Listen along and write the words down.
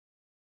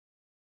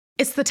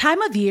It's the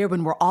time of year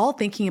when we're all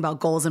thinking about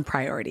goals and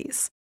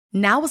priorities.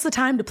 Now is the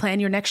time to plan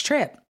your next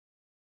trip.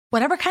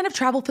 Whatever kind of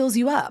travel fills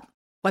you up,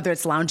 whether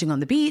it's lounging on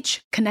the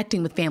beach,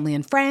 connecting with family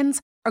and friends,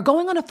 or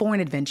going on a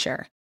foreign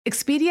adventure,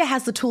 Expedia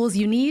has the tools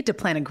you need to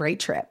plan a great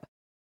trip.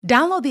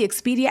 Download the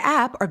Expedia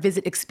app or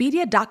visit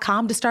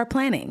Expedia.com to start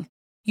planning.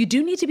 You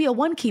do need to be a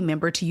One-Key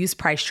member to use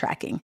price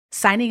tracking.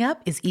 Signing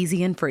up is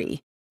easy and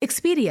free.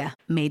 Expedia,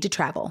 made to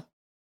travel.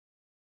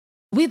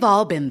 We've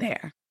all been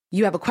there.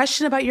 You have a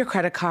question about your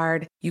credit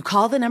card, you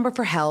call the number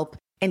for help,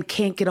 and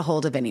can't get a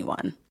hold of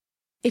anyone.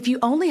 If you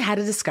only had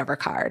a Discover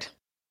card.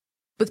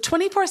 With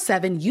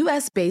 24/7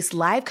 US-based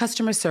live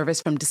customer service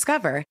from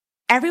Discover,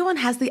 everyone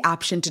has the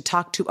option to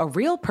talk to a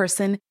real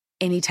person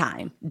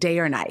anytime, day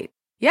or night.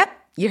 Yep,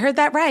 you heard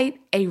that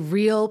right, a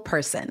real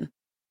person.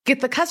 Get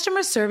the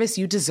customer service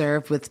you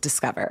deserve with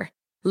Discover.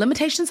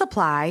 Limitations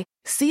apply.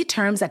 See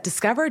terms at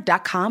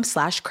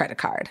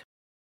discover.com/creditcard.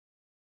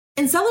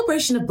 In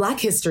celebration of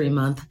Black History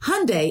Month,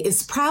 Hyundai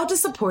is proud to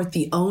support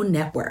the OWN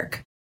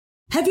network.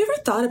 Have you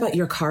ever thought about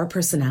your car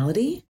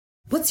personality?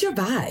 What's your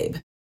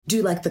vibe? Do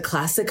you like the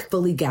classic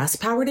fully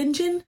gas-powered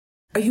engine?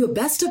 Are you a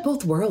best of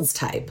both worlds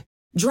type,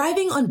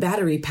 driving on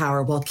battery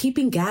power while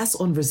keeping gas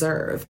on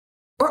reserve?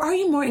 Or are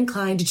you more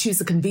inclined to choose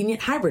a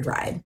convenient hybrid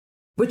ride?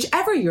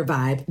 Whichever your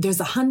vibe, there's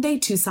a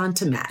Hyundai Tucson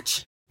to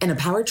match and a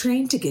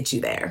powertrain to get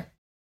you there.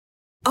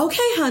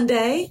 Okay,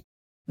 Hyundai.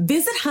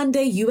 Visit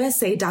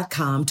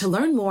HyundaiUSA.com to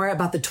learn more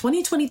about the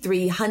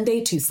 2023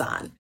 Hyundai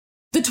Tucson.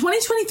 The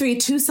 2023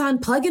 Tucson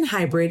plug-in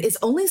hybrid is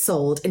only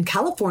sold in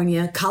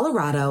California,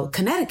 Colorado,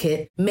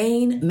 Connecticut,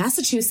 Maine,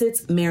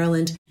 Massachusetts,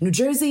 Maryland, New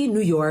Jersey, New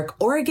York,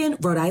 Oregon,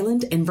 Rhode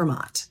Island, and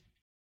Vermont.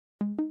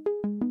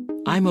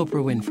 I'm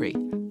Oprah Winfrey.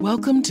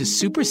 Welcome to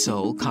Super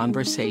Soul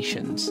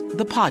Conversations,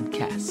 the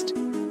podcast.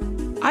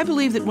 I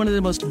believe that one of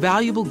the most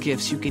valuable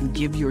gifts you can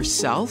give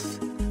yourself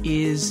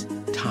is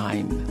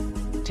time.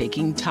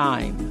 Taking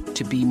time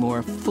to be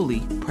more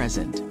fully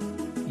present.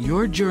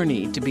 Your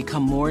journey to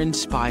become more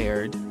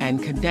inspired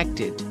and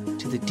connected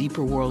to the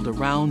deeper world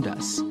around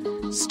us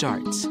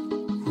starts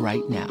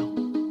right now.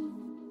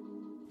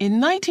 In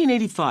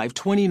 1985,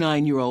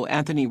 29-year-old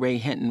Anthony Ray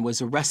Hinton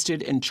was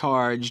arrested and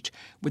charged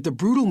with the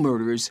brutal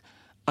murders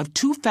of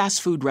 2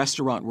 fast food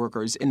restaurant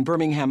workers in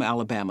Birmingham,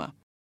 Alabama.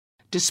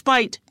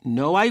 Despite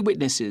no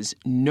eyewitnesses,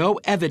 no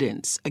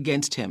evidence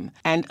against him,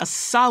 and a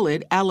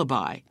solid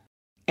alibi,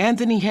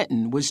 Anthony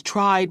Hinton was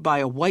tried by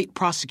a white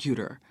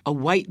prosecutor, a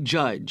white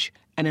judge,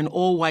 and an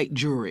all-white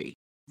jury,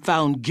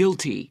 found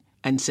guilty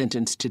and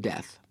sentenced to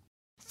death.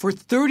 For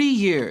 30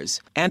 years,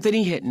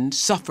 Anthony Hinton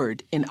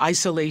suffered in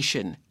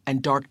isolation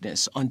and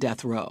darkness on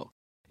death row.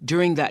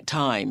 During that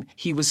time,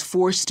 he was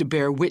forced to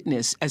bear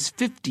witness as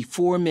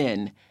 54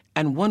 men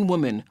and 1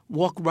 woman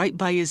walk right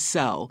by his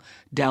cell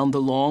down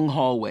the long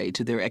hallway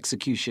to their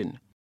execution.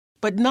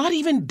 But not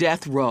even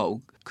death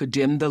row could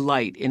dim the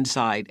light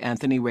inside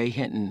Anthony Ray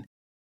Hinton.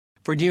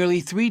 For nearly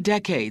 3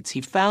 decades,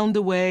 he found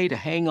a way to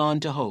hang on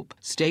to hope,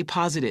 stay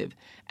positive,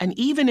 and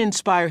even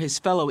inspire his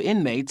fellow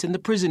inmates and the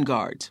prison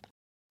guards.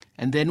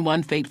 And then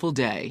one fateful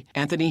day,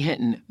 Anthony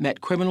Hinton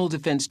met criminal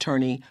defense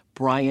attorney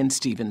Bryan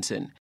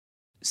Stevenson.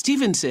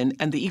 Stevenson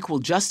and the Equal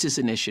Justice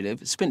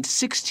Initiative spent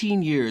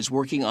 16 years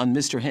working on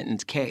Mr.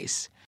 Hinton's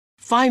case.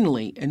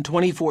 Finally, in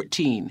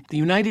 2014, the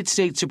United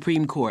States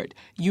Supreme Court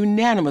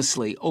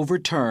unanimously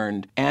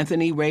overturned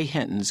Anthony Ray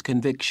Hinton's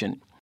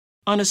conviction.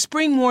 On a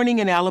spring morning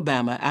in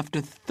Alabama,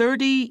 after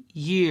 30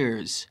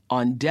 years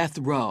on death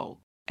row,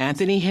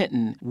 Anthony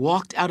Hinton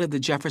walked out of the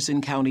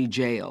Jefferson County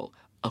Jail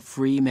a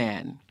free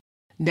man.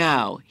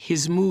 Now,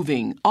 his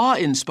moving,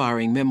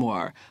 awe-inspiring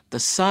memoir, The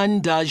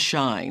Sun Does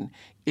Shine,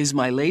 is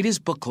my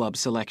latest book club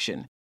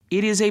selection.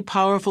 It is a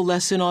powerful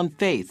lesson on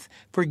faith,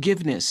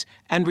 forgiveness,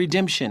 and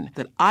redemption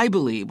that I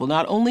believe will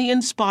not only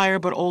inspire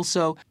but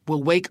also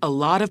will wake a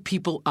lot of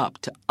people up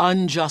to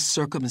unjust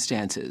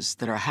circumstances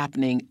that are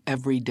happening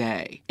every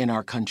day in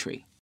our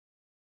country.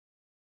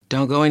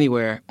 Don't go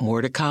anywhere.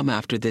 More to come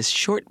after this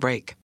short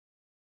break.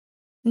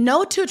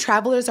 No 2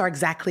 travelers are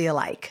exactly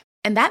alike,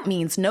 and that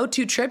means no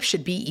 2 trips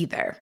should be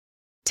either.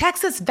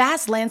 Texas'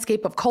 vast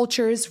landscape of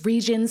cultures,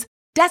 regions,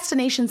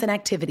 destinations, and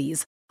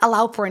activities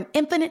allow for an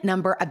infinite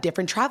number of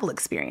different travel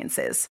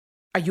experiences.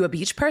 Are you a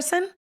beach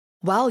person?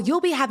 Well,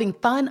 you'll be having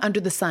fun under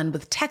the sun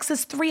with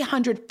Texas'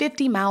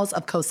 350 miles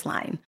of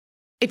coastline.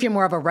 If you're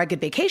more of a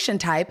rugged vacation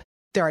type,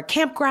 there are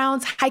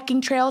campgrounds,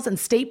 hiking trails, and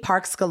state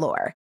parks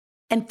galore.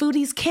 And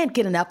foodies can't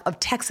get enough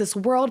of Texas'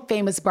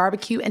 world-famous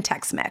barbecue and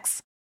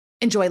Tex-Mex.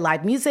 Enjoy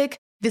live music,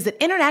 visit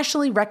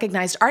internationally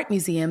recognized art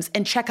museums,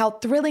 and check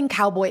out thrilling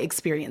cowboy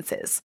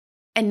experiences.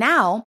 And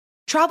now,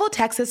 Travel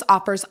Texas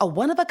offers a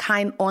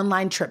one-of-a-kind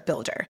online trip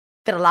builder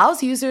that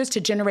allows users to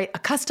generate a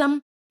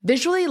custom,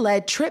 visually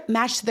led trip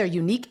matched to their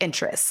unique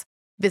interests.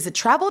 Visit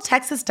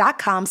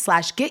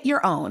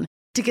TravelTexas.com/getyourown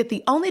to get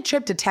the only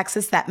trip to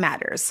Texas that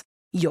matters,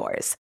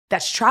 yours.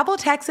 That's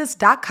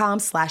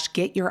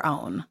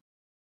TravelTexas.com/getyourown.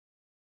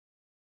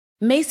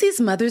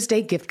 Macy's Mother's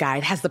Day gift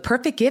guide has the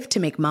perfect gift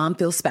to make mom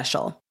feel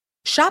special.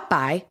 Shop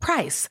by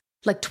price,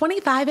 like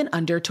 $25 and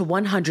under to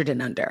 $100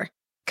 and under.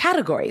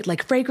 Category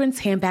like fragrance,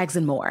 handbags,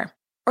 and more.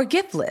 Or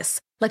gift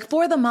lists like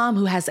for the mom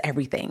who has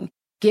everything.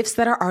 Gifts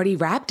that are already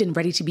wrapped and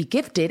ready to be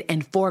gifted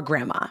and for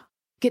grandma.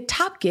 Get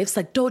top gifts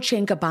like Dolce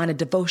 & Gabbana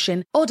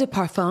Devotion Eau de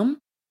Parfum,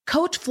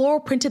 Coach floral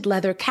printed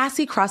leather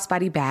Cassie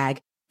crossbody bag,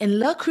 and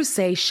Le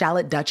Creuset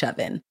shallot Dutch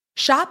oven.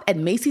 Shop at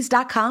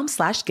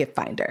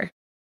Macys.com/giftfinder.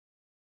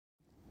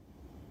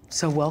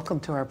 So welcome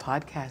to our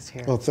podcast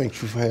here. Well,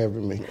 thank you for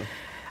having me.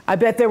 I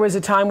bet there was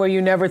a time where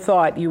you never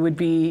thought you would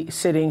be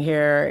sitting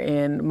here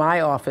in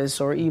my office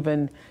or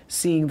even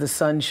seeing the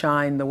sun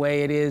shine the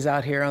way it is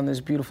out here on this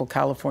beautiful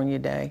California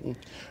day.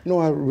 No,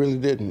 I really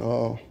didn't.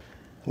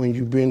 When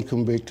you've been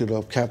convicted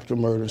of capital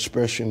murder,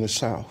 especially in the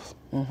South,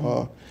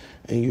 and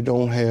you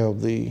don't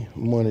have the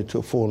money to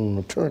afford an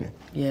attorney,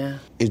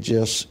 it's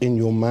just in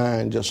your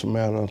mind, just a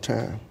matter of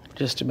time.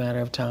 Just a matter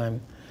of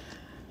time.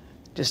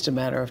 Just a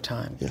matter of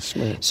time. Yes,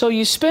 ma'am. So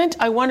you spent,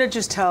 I want to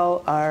just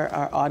tell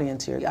our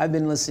audience here, I've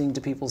been listening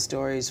to people's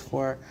stories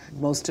for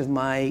most of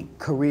my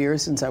career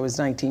since I was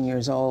 19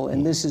 years old,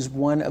 and this is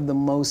one of the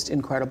most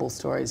incredible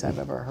stories I've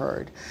ever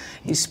heard.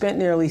 You spent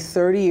nearly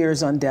 30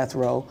 years on death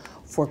row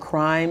for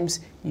crimes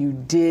you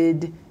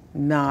did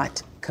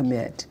not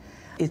commit.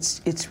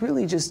 It's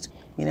really just,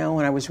 you know,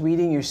 when I was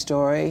reading your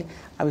story,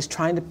 I was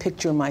trying to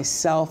picture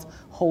myself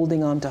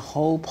holding on to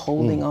hope,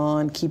 holding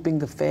on, keeping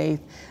the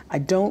faith. I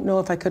don't know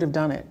if I could have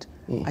done it.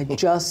 I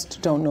just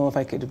don't know if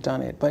I could have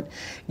done it. But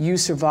you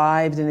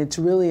survived, and it's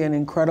really an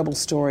incredible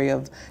story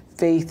of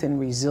faith and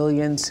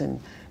resilience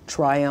and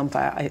triumph.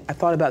 I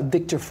thought about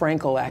Viktor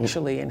Frankl,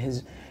 actually, in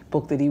his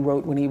book that he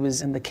wrote when he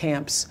was in the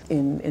camps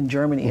in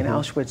Germany, in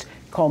Auschwitz,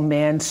 called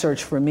Man's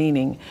Search for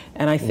Meaning.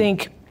 And I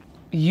think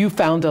you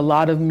found a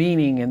lot of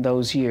meaning in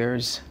those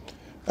years.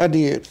 I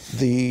did.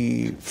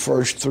 The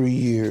first 3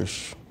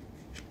 years,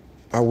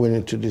 I went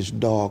into this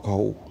dark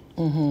hole.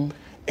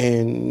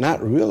 And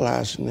not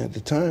realizing at the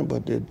time,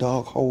 but the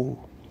dark hole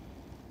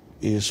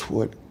is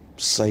what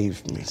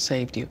saved me.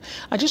 Saved you.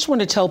 I just want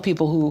to tell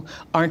people who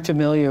aren't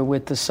familiar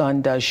with The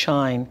Sun Does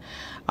Shine,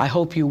 I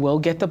hope you will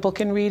get the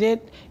book and read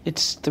it.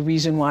 It's the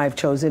reason why I've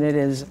chosen it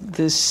as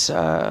this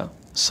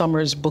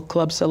summer's book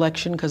club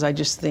selection, because I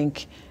just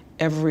think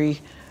every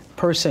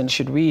person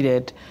should read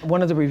it.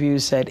 One of the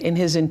reviews said, in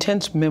his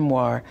intense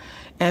memoir,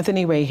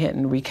 Anthony Ray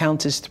Hinton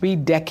recounts his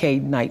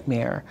 3-decade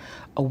nightmare,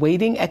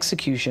 awaiting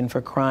execution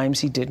for crimes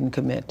he didn't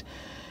commit.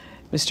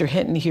 Mr.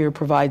 Hinton here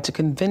provides a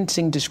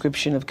convincing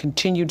description of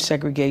continued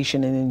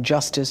segregation and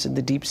injustice in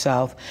the Deep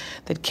South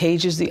that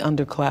cages the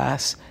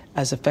underclass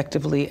as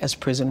effectively as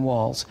prison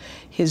walls.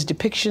 His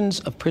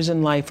depictions of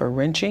prison life are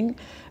wrenching.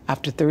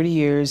 After 30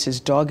 years, his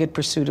dogged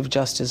pursuit of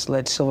justice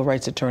led civil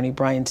rights attorney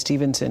Brian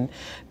Stevenson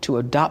to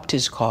adopt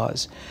his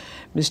cause.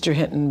 Mr.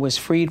 Hinton was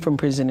freed from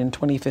prison in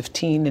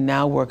 2015 and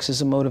now works as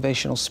a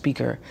motivational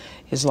speaker.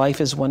 His life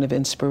is one of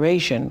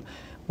inspiration,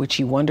 which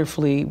he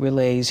wonderfully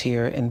relays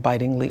here in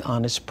bitingly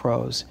honest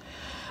prose.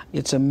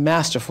 It's a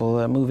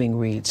masterful, moving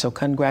read, so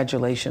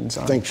congratulations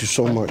on, Thank you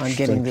so much. on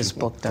getting Thank this you.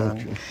 book done.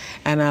 Thank you.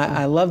 And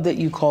I love that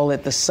you call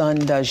it The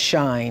Sun Does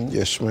Shine.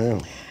 Yes,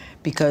 ma'am.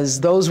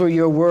 Because those were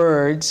your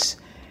words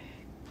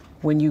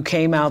when you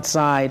came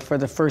outside for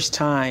the first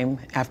time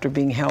after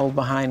being held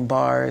behind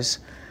bars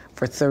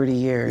for 30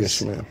 years.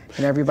 Yes, ma'am.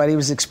 And everybody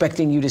was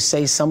expecting you to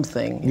say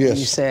something. Yes. And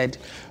you said,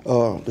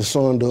 The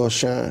sun does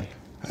shine.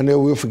 I never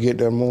will forget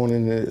that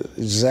morning.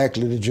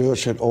 Exactly, the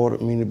judge had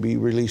ordered me to be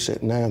released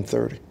at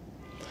 9:30.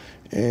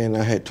 And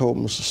I had told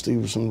Mr.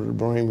 Stevenson to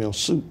bring me a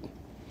suit.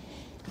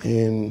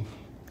 And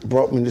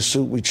brought me the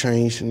suit, we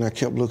changed, and I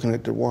kept looking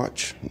at the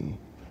watch. And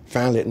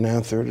finally at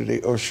 9:30,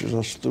 they ushered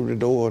us through the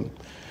door.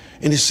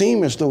 And it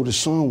seemed as though the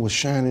sun was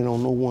shining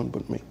on no one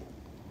but me.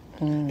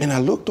 And I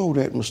looked over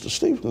at Mr.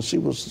 Stevenson to see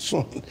was the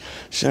sun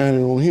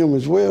shining on him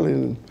as well,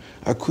 and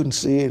I couldn't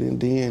see it. And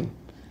then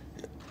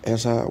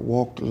as I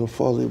walked a little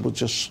further, it was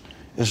just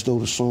as though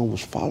the sun was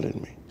following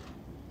me.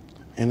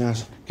 And I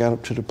got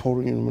up to the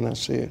podium and I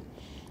said,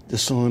 the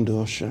sun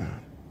does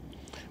shine.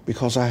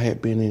 Because I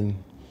had been in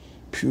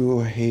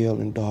pure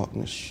hell and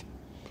darkness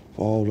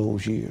for all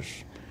those years.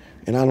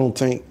 And I don't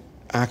think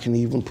I can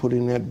even put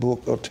in that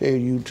book or tell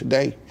you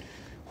today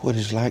what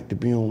it's like to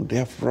be on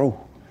death row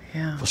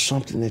for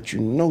something that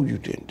you know you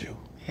didn't do.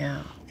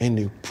 And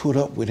to put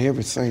up with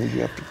everything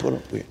you have to put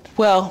up with.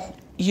 well,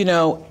 you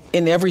know,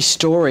 in every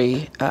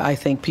story, I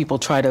think people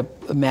try to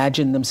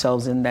imagine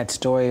themselves in that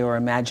story or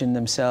imagine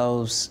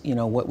themselves, you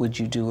know, what would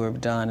you do or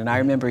have done? And I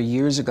remember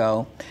years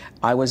ago,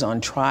 I was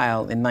on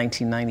trial in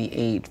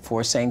 1998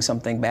 for saying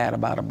something bad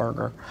about a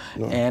burger.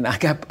 And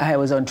I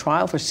was on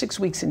trial for 6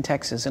 weeks in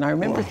Texas. And I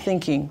remember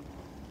thinking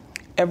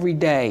every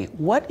day,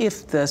 what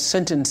if the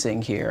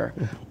sentencing here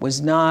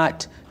was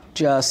not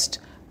just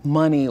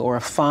money or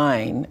a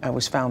fine? I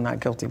was found not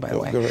guilty, by the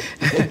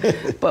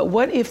way. But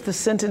what if the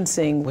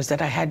sentencing was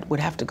that I would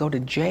have to go to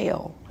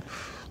jail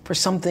for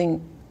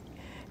something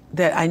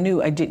that I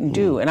knew I didn't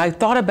do? And I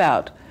thought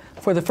about,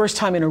 for the first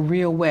time in a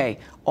real way,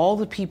 all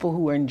the people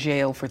who are in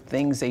jail for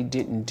things they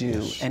didn't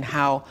do and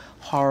how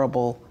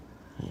horrible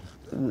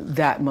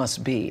that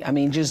must be. I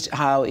mean, just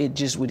how it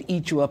just would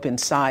eat you up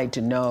inside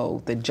to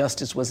know that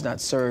justice was not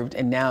served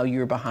and now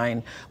you're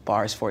behind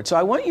bars for it. So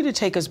I want you to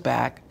take us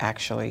back,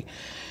 actually,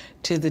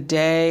 to the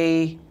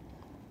day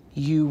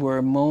you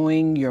were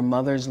mowing your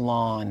mother's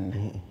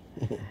lawn.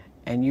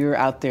 And you're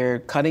out there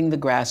cutting the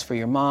grass for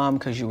your mom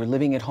because you were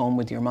living at home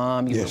with your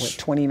mom. You were, what,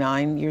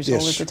 29 years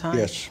old at the time?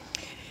 Yes.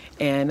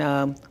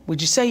 And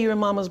would you say you're a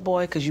mama's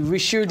boy? Because you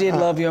sure did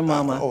love your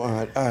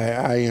mama.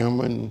 I am,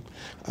 and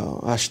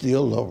I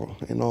still love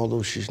her. And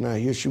although she's not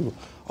here, she will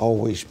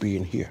always be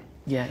in here.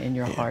 Yeah, in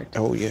your heart.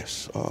 Oh,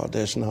 yes.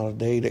 There's not a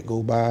day that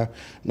go by,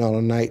 not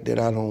a night that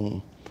I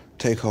don't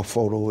take her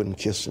photo and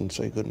kiss and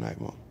say goodnight,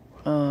 Mom.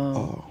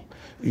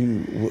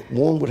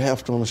 One would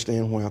have to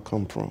understand where I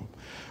come from.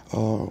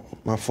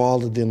 My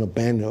father didn't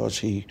abandon us.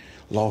 He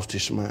lost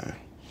his mind.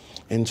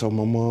 And so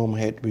my mom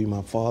had to be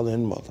my father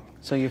and mother.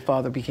 So your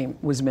father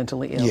was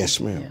mentally ill? Yes,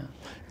 ma'am.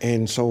 Yeah.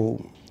 And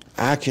so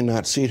I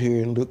cannot sit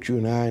here and look you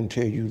in the eye and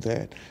tell you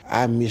that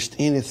I missed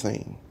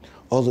anything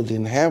other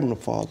than having a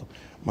father.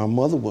 My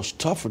mother was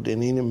tougher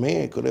than any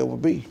man could ever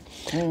be.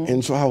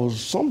 And so I was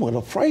somewhat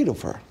afraid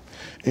of her.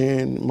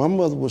 And my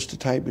mother was the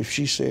type, if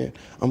she said,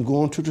 I'm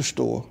going to the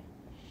store,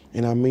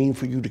 and I mean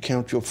for you to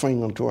count your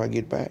finger until I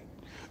get back,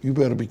 you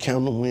better be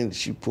counting when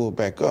she pulled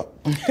back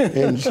up.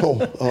 And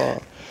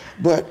so,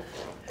 but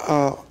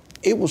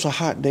it was a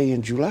hot day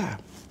in July.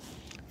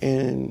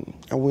 And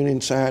I went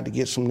inside to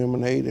get some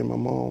lemonade, and my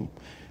mom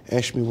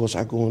asked me, was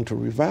I going to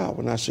Revival?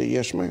 And I said,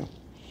 yes, ma'am.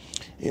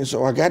 And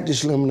so I got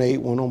this lemonade,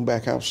 went on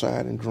back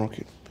outside and drunk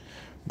it.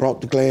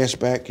 Brought the glass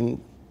back,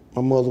 and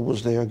my mother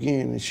was there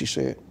again, and she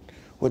said,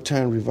 what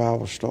time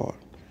Revival start?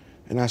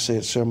 And I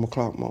said, 7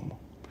 o'clock, Mama.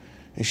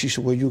 And she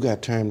said, well, you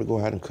got time to go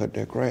out and cut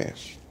that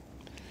grass.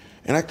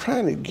 And I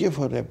tried to give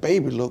her that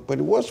baby look, but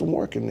it wasn't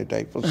working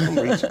today for some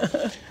reason.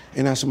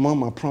 And I said,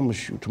 Mom, I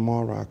promise you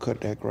tomorrow I'll cut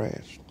that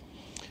grass.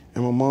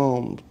 And my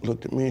mom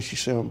looked at me and she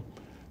said,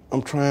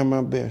 I'm trying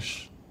my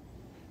best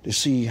to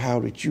see how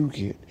that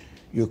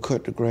you'll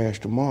cut the grass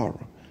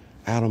tomorrow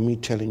out of me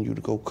telling you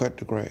to go cut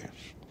the grass.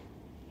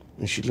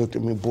 And she looked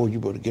at me, boy, you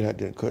better get out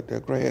there and cut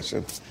that grass.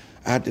 And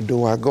out the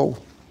door I go.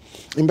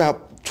 And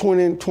about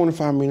 20,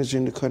 25 minutes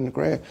into cutting the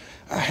grass,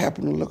 I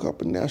happened to look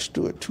up and there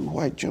stood two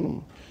white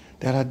gentlemen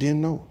that I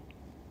didn't know.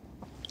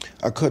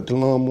 I cut the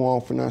lawnmower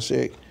off and I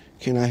said,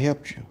 can I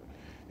help you?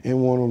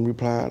 And one of them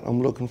replied,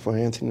 I'm looking for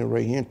Anthony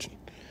Ray Hinton.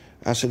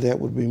 I said, that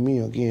would be me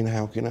again,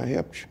 how can I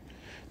help you?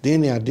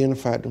 Then they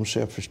identified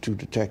themselves as two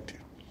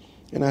detectives.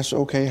 And I said,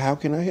 okay, how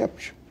can I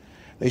help you?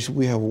 They said,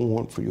 we have a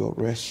warrant for your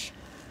arrest.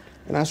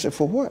 And I said,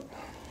 for what?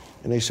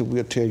 And they said,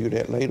 we'll tell you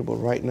that later, but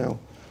right now,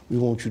 we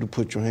want you to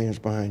put your hands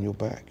behind your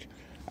back.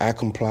 I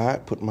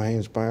complied, put my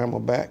hands behind my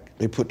back.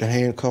 They put the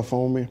handcuff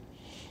on me,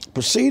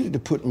 proceeded to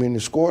put me in the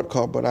squad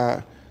car, but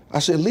I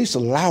said, at least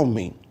allow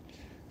me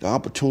the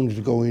opportunity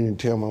to go in and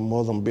tell my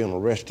mother I'm being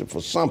arrested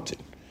for something.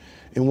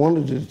 And one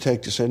of the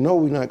detectives said, no,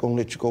 we're not gonna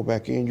let you go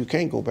back in. You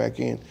can't go back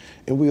in.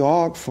 And we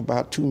argued for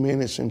about 2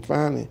 minutes, and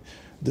finally,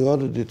 the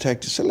other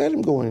detective said, let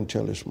him go in and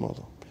tell his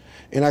mother.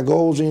 And I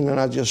goes in and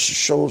I just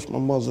shows my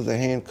mother the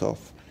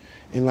handcuff.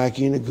 And like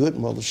any good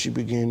mother, she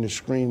began to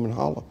scream and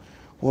holler,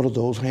 what are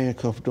those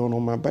handcuffs doing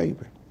on my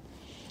baby?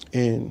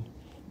 And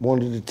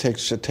one of the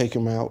detectives said, take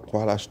him out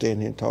while I stand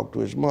here and talk to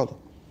his mother.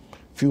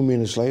 A few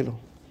minutes later,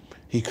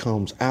 he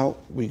comes out,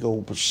 we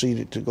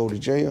proceeded to go to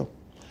jail.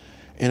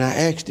 And I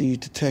asked the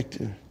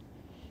detective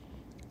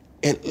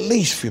at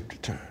least 50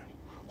 times,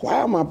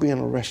 why am I being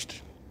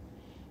arrested?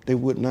 They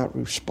would not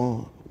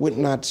respond, would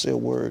not say a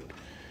word.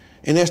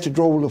 And as they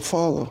drove a little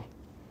farther,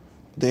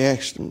 they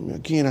asked him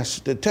again, I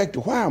said,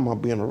 detective, why am I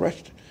being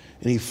arrested?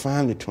 And he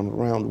finally turned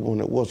around, the one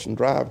that wasn't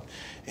driving,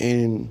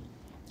 and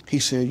he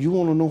said, you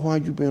want to know why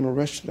you're being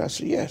arrested? I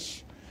said,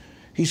 yes.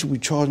 He said, we're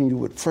charging you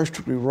with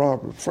first-degree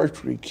robbery,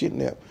 first-degree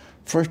kidnap,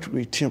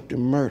 first-degree attempted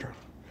murder.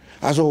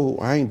 I said, oh,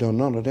 I ain't done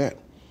none of that.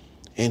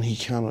 And he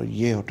kind of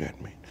yelled at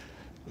me.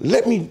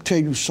 Let me tell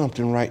you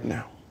something right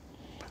now.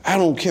 I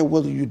don't care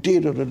whether you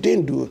did it or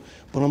didn't do it,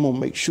 but I'm going to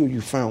make sure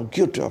you found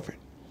guilty of it.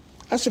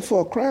 I said,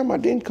 for a crime I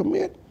didn't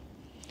commit?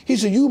 He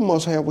said, you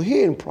must have a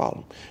hearing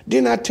problem.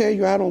 Didn't I tell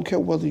you I don't care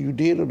whether you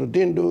did it or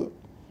didn't do it?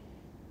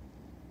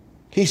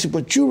 He said,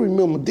 but you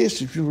remember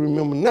this if you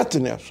remember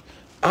nothing else.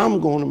 I'm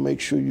going to make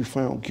sure you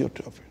found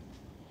guilty of it.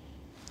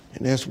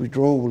 And as we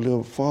drove a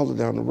little farther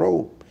down the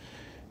road,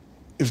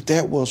 if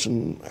that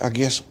wasn't, I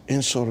guess,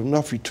 insult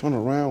enough, he turned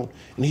around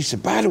and he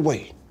said, by the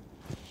way,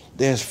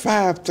 there's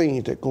 5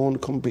 things that are going to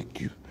convict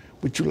you.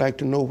 Would you like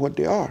to know what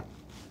they are?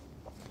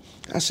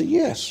 I said,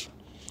 yes.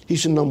 He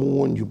said, number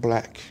 1, you're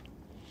black.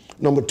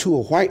 Number 2,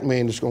 a white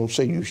man is going to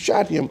say you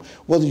shot him.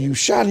 Whether you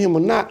shot him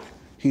or not,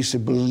 he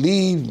said,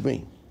 believe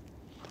me,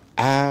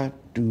 I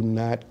do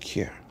not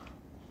care.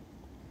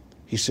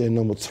 He said,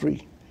 number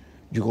 3,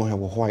 you're going to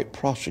have a white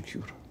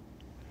prosecutor.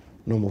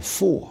 Number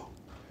 4,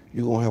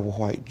 you're going to have a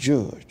white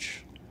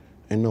judge.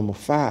 And number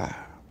 5,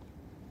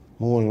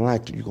 more than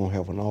likely, you're going to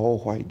have an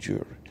all-white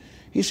jury.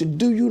 He said,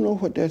 do you know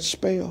what that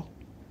spells?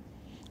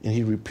 And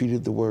he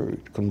repeated the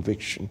word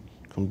conviction,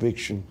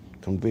 conviction,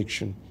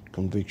 conviction,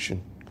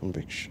 conviction,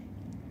 conviction.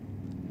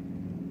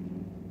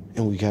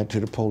 And we got to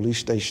the police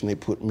station. They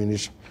put me in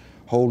this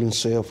holding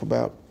cell for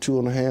about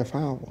 2.5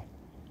 hours.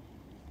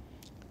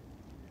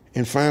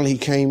 And finally he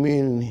came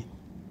in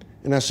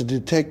and I said,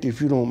 "Detective,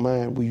 if you don't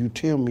mind, will you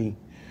tell me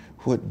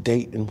what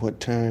date and what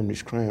time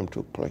this crime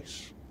took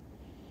place?"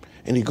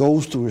 And he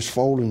goes through his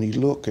folder and he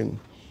look and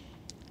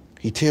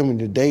he tell me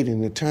the date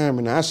and the time,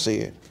 and I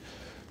said,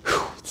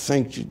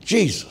 "Thank you,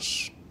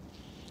 Jesus."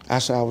 I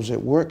said, "I was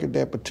at work at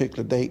that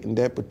particular date and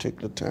that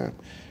particular time."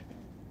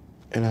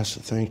 And I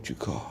said, "Thank you,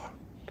 God."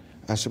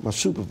 I said, "My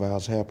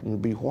supervisor happened to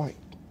be white.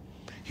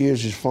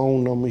 Here's his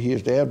phone number,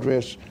 here's the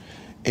address,"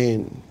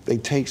 and they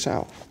takes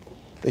out.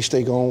 They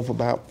stay gone for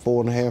about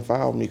 4.5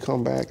 hours and they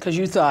come back. Because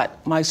you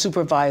thought, my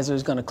supervisor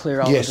is going to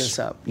clear all of this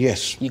up.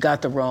 Yes. You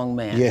got the wrong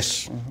man.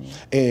 Yes. Mm-hmm.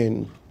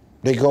 And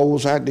they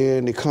goes out there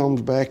and they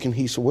comes back and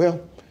he said, "Well,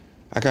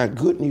 I got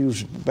good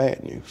news and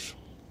bad news."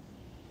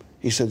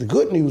 He said, "The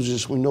good news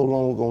is we're no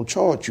longer going to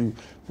charge you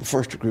with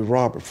first-degree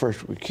robbery,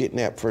 first-degree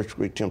kidnap,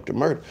 first-degree attempted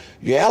murder.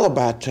 Your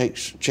alibi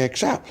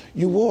checks out.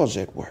 You was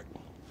at work."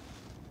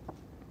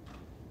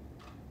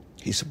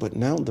 He said, "But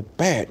now the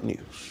bad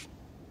news.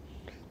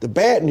 The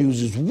bad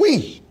news is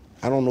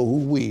I don't know who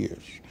we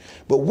is,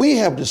 but we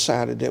have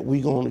decided that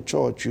we're going to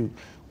charge you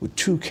with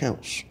 2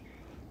 counts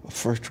of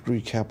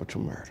first-degree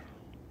capital murder."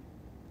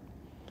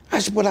 I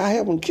said, "But I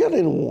haven't killed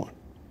anyone."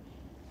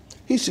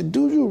 He said,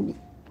 "Do you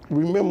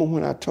remember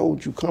when I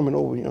told you coming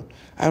over here,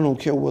 I don't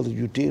care whether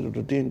you did it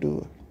or didn't do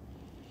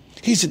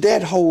it?" He said,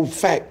 "That whole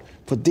fact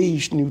for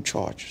these new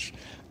charges,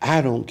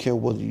 I don't care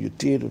whether you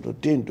did it or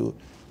didn't do it,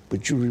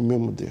 but you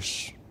remember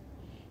this.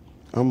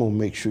 I'm going to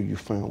make sure you're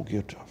found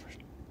guilty of it."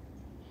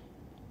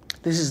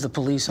 This is the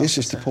police officer. This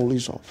is the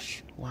police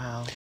officer.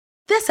 Wow.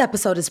 This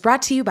episode is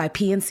brought to you by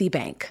PNC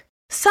Bank.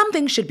 Some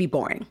things should be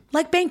boring,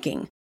 like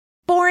banking.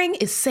 Boring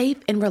is safe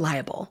and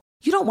reliable.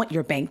 You don't want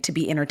your bank to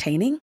be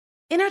entertaining.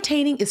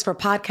 Entertaining is for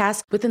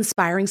podcasts with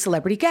inspiring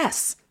celebrity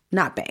guests,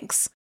 not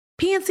banks.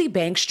 PNC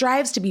Bank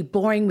strives to be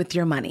boring with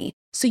your money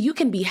so you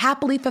can be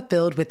happily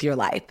fulfilled with your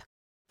life.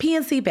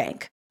 PNC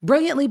Bank,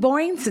 brilliantly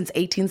boring since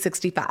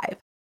 1865.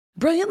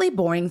 Brilliantly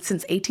boring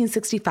since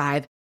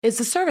 1865 is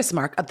the service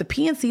mark of the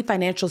PNC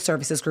Financial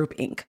Services Group,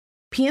 Inc.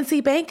 PNC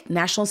Bank,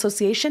 National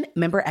Association,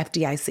 member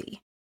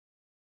FDIC.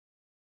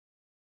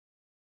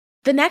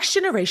 The next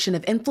generation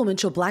of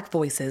influential Black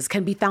voices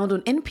can be found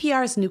on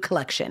NPR's new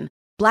collection,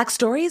 Black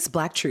Stories,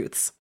 Black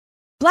Truths.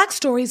 Black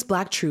Stories,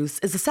 Black Truths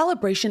is a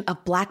celebration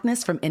of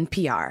Blackness from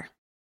NPR.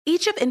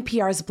 Each of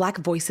NPR's Black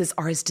voices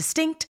are as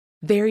distinct,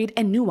 varied,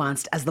 and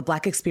nuanced as the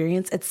Black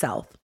experience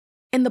itself.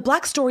 In the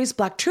Black Stories,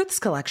 Black Truths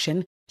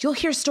collection, you'll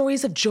hear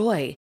stories of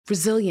joy,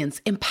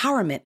 resilience,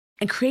 empowerment,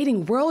 and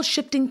creating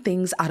world-shifting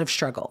things out of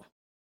struggle.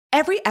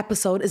 Every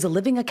episode is a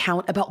living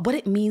account about what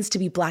it means to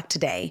be Black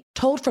today,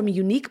 told from a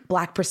unique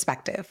Black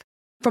perspective.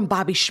 From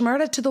Bobby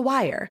Shmurda to The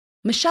Wire,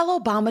 Michelle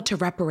Obama to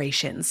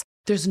reparations,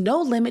 there's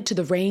no limit to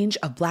the range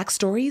of Black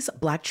stories,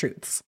 Black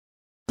truths.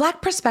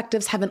 Black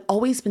perspectives haven't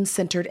always been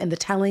centered in the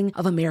telling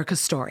of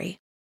America's story.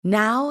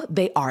 Now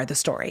they are the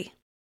story.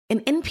 In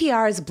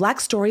NPR's Black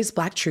Stories,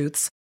 Black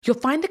Truths, you'll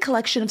find a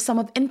collection of some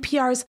of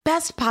NPR's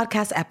best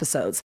podcast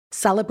episodes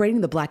celebrating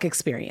the Black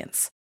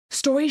experience.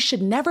 Stories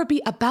should never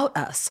be about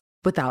us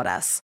without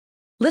us.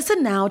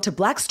 Listen now to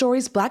Black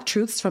Stories, Black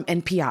Truths from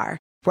NPR,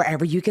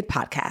 wherever you get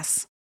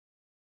podcasts.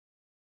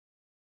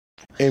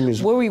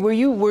 Were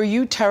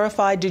you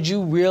terrified? Did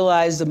you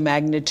realize the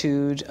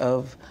magnitude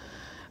of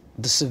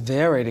the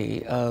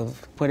severity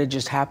of what had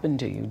just happened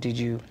to you? Did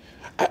you?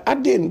 I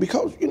didn't,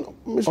 because,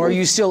 Ms. Or are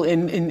you still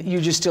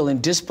you're just still in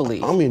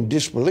disbelief? I'm in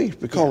disbelief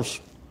because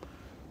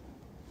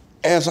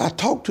as I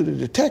talked to the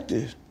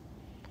detective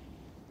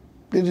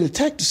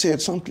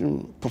said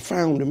something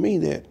profound to me,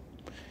 that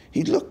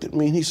he looked at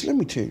me and he said, "Let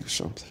me tell you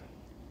something."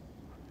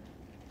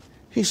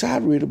 He said, "I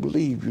really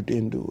believe you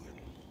didn't do it."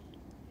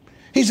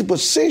 He said, "But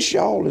since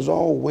y'all is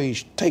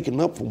always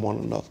taking up for one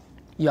another."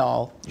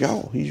 Y'all,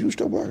 he used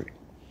that word.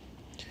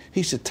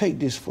 He said, "Take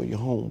this for your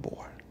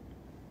homeboy."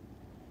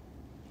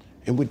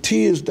 And with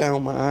tears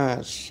down my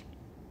eyes,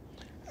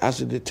 I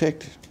said,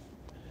 "Detective,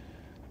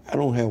 I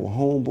don't have a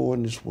homeboy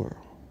in this world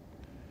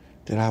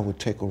that I would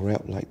take a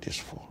rap like this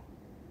for."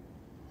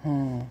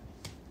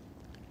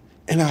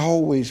 And I've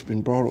always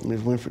been brought up,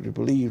 Ms. Winfrey, to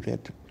believe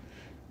that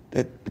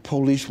the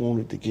police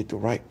wanted to get the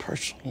right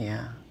person.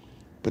 Yeah.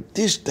 But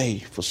this day,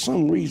 for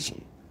some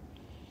reason,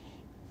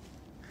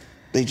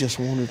 they just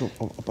wanted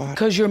about it.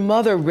 Because your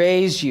mother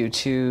raised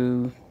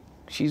you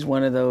she's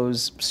one of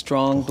those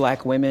strong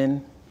Black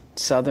women,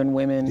 Southern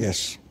women.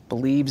 Yes.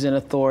 Believes in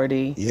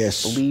authority.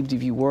 Yes. Believed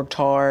if you worked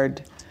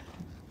hard,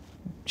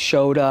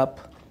 showed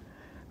up,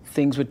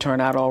 things would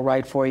turn out all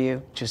right for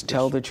you. Just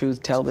tell the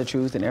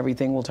truth, and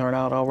everything will turn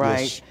out all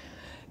right. Yes.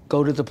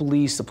 Go to the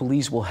police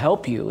will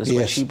help you, is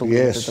what she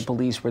believed, that the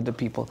police were the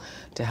people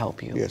to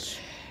help you. Yes.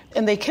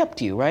 And they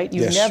kept you, right?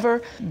 You Yes.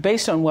 never,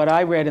 based on what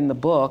I read in the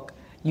book,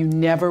 you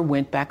never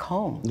went back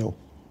home. No.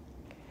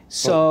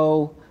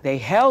 So they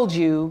held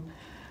you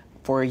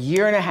for a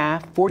year and a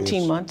half,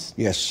 14 months.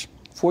 Yes.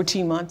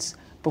 14 months,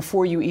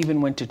 before you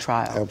even went to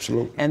trial.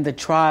 Absolutely. And the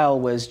trial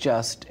was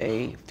just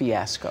a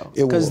fiasco.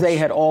 It because was. they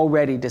had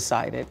already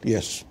decided.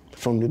 Yes.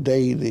 From the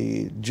day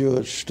the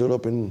judge stood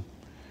up and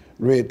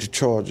read the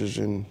charges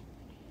and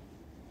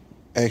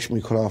asked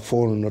me could I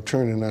afford an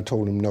attorney, and I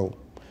told him no.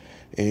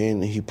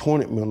 And he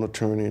pointed me an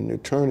attorney, and the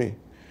attorney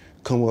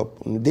come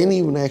up and didn't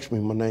even ask me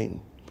my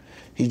name.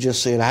 He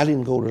just said, I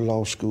didn't go to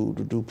law school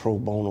to do pro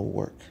bono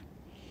work.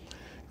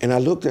 And I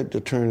looked at the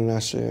attorney and I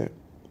said,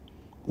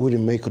 would it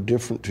make a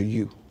difference to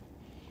you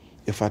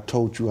if I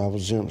told you I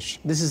was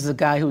innocent? This is the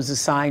guy who was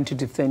assigned to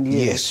defend you.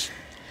 Yes.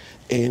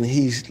 And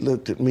he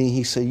looked at me,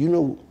 he said, you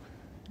know,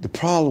 the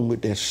problem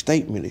with that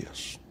statement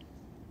is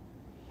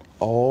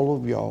all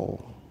of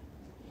y'all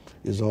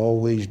is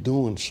always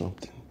doing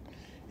something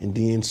and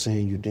then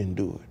saying you didn't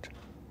do it.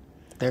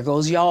 There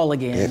goes y'all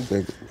again.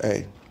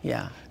 Hey.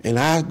 Yeah. And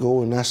I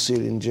go and I sit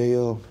in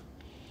jail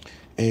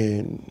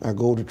and I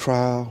go to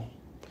trial.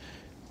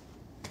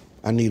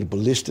 I need a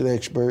ballistic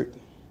expert.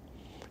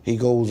 He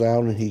goes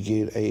out and he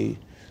get a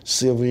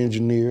civil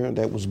engineer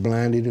that was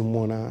blinded in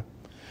one eye.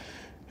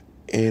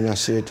 And I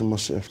said to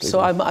myself... So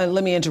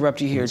let me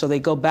interrupt you here. So they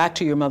go back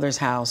to your mother's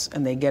house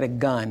and they get a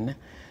gun.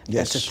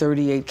 Yes. That's a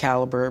 .38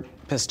 caliber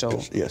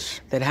pistol.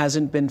 Yes. That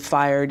hasn't been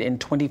fired in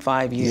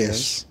 25 years.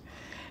 Yes.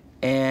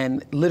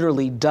 And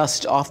literally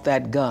dust off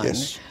that gun.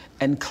 Yes.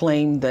 And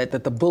claim that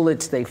the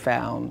bullets they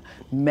found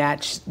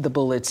matched the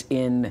bullets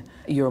in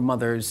your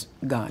mother's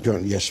gun.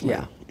 Yes, ma'am.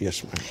 Yeah.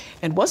 Yes, ma'am.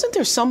 And wasn't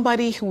there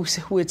somebody who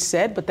had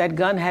said, but that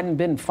gun hadn't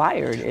been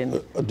fired in...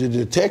 The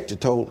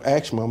detective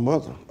asked my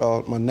mother,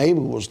 my neighbor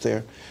was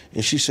there,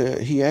 and she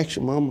said, he asked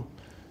your mama,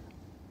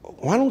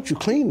 why don't you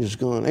clean this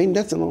gun? Ain't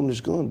nothing on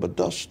this gun but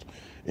dust.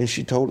 And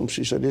she told him,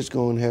 she said, this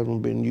gun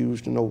hasn't been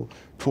used in over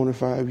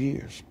 25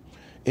 years.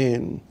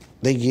 And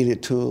they get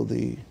it to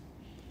the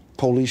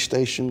police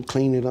station,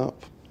 clean it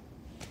up,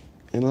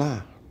 and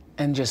lie.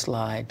 And just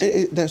lied.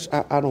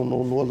 I don't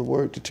know no other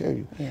word to tell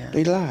you. Yeah.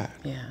 They lied.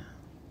 Yeah.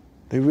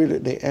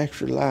 They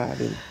actually lied.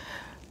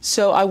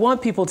 So I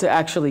want people to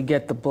actually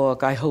get the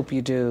book. I hope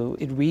you do.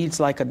 It reads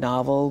like a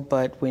novel,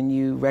 but when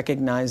you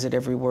recognize that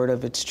every word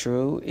of it's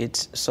true,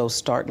 it's so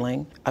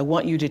startling. I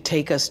want you to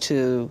take us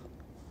to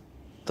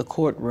the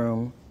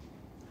courtroom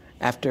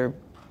after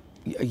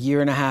a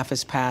year and a half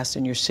has passed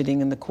and you're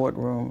sitting in the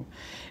courtroom,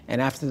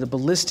 and after the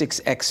ballistics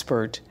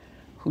expert,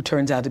 who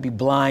turns out to be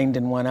blind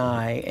in one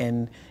eye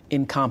and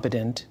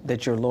incompetent,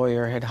 that your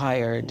lawyer had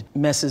hired,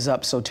 messes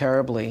up so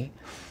terribly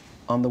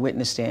on the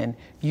witness stand,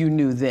 you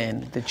knew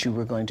then that you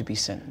were going to be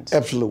sentenced.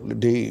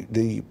 Absolutely.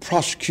 The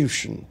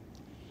prosecution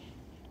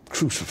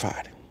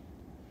crucified him.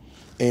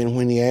 And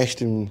when he asked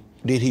him,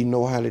 did he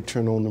know how to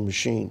turn on the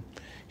machine?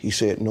 He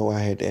said, no, I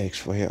had to ask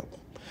for help.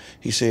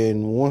 He said,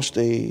 and once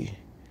they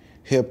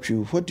helped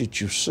you, what did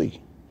you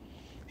see?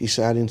 He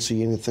said, I didn't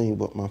see anything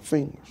but my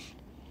fingers.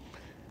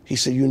 He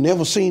said, you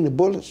never seen the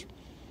bullets?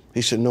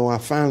 He said, no, I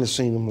finally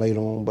seen them later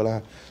on, but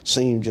I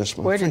seen just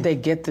my Where fingers. did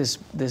they get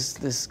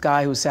this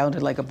guy who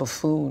sounded like a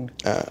buffoon?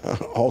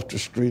 Off the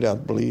street, I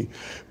believe.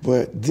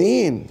 But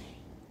then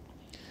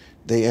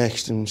they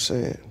asked him,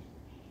 said,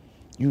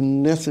 you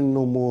nothing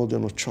no more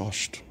than a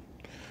trust.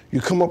 You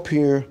come up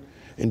here,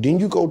 and then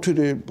you go to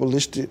the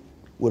ballistic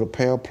with a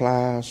pair of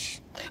pliers.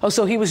 Oh,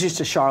 so he was just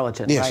a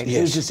charlatan, Yes, right? yes,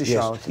 He was just a yes,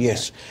 charlatan.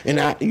 yes. And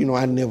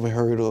I never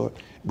heard of it,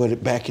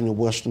 but back in the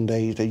Western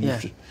days, they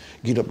used to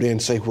get up there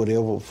and say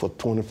whatever for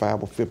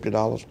 $25 or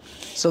 $50.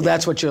 So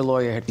that's what your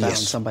lawyer had found,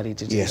 Yes. somebody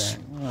to do Yes.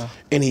 that. Wow.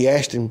 And he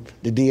asked him,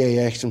 the DA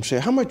asked him,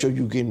 said, how much are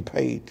you getting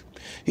paid?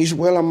 He said,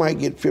 well, I might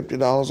get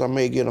 $50, I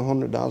may get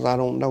 $100, I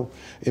don't know.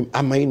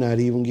 I may not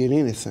even get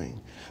anything.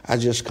 I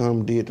just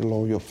come did the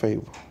lawyer a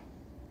favor.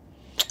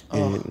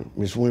 And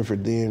Ms.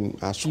 Winfrey, then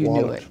I swallowed.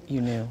 You knew it.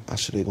 You knew. I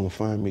said, they're going to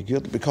find me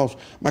guilty because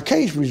my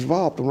case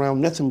revolved around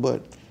nothing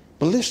but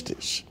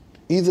ballistics.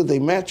 Either they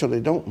match or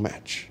they don't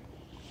match.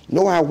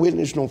 No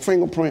eyewitness, no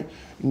fingerprint,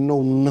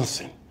 no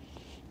nothing.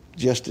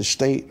 Just the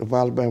state of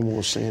Alabama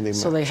was saying they match.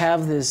 So they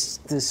have this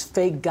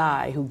fake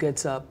guy who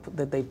gets up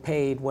that they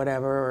paid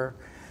whatever,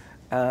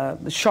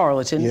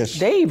 charlatan. Yes.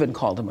 They even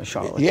called him a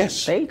charlatan.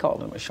 Yes. They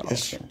called him a charlatan.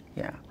 Yes.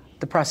 Yeah.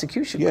 The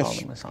prosecution Yes. called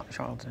him a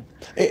charlatan.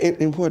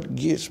 And what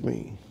gets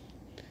me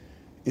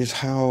is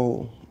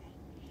how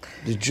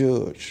the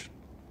judge,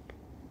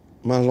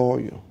 my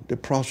lawyer, the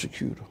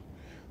prosecutor,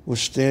 would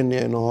stand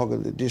there and argue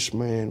that this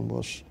man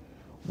was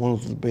one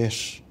of the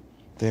best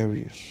there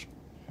is.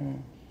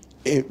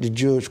 If the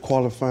judge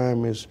qualify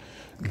him as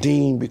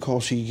dean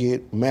because he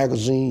get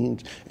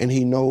magazines and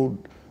he know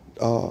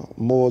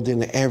more than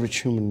the average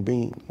human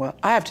being. Well,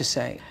 I have to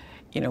say,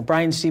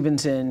 Bryan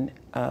Stevenson,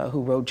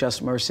 who wrote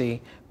Just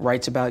Mercy,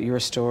 writes about your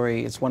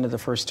story. It's one of the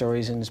first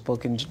stories in his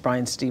book, and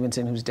Bryan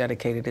Stevenson, who's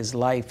dedicated his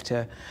life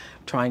to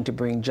trying to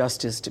bring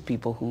justice to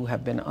people who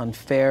have been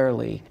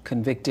unfairly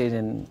convicted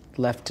and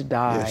left to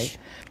die, Yes.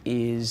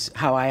 is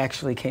how I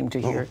actually came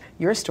to hear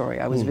your story.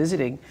 I was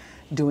visiting,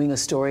 doing a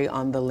story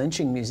on the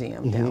lynching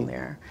museum down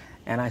there,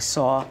 and I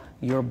saw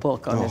your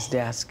book on his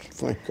desk.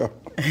 Thank God.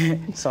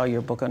 Saw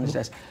your book on his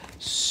desk.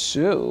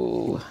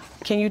 So,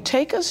 can you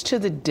take us to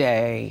the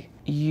day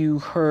you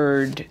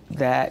heard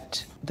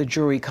that the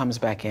jury comes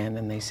back in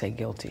and they say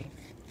guilty.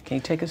 Can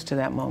you take us to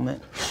that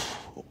moment?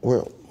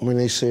 Well, when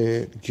they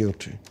said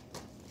guilty,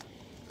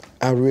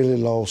 I really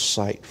lost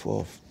sight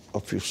for a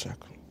few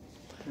seconds.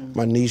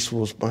 My niece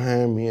was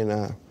behind me, and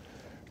I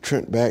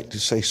turned back to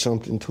say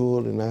something to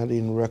her, and I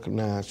didn't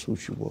recognize who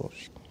she was.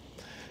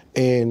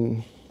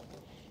 And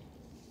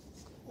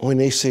when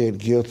they said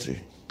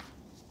guilty,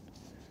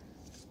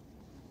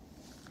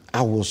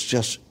 I was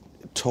just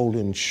totally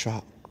in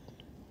shock.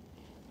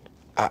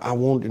 I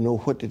wanted to know,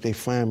 what did they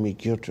find me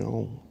guilty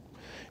on?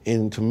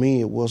 And to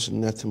me, it wasn't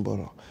nothing but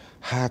a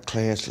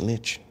high-class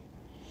lynching.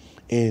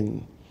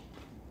 And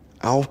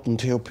I often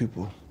tell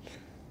people,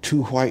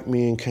 2 white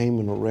men came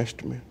and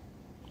arrested me.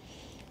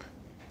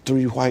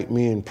 3 white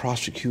men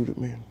prosecuted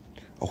me.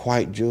 A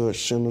white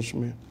judge sentenced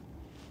me,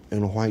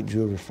 and a white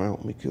jury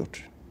found me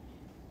guilty.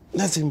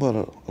 Nothing but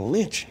a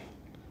lynching.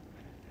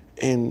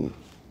 And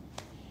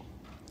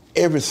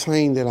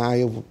everything that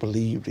I ever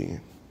believed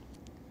in.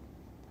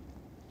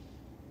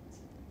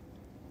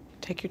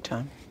 Take your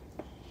time.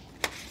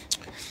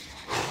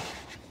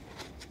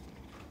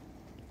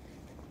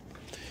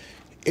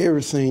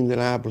 Everything that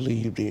I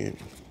believed in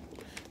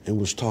and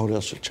was taught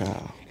as a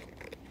child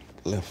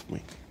left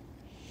me.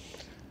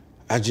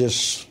 I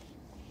just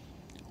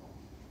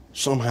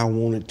somehow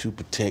wanted to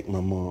protect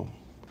my mom.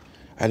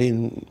 I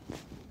didn't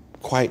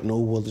quite know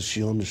whether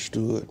she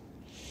understood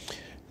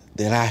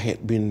that I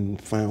had been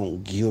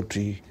found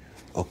guilty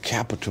of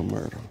capital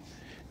murder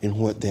and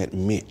what that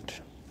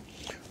meant.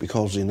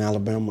 Because in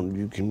Alabama,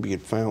 you can be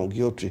found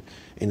guilty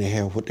and they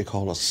have what they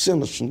call a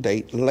sentencing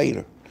date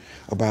later,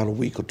 about a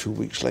week or 2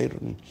 weeks later.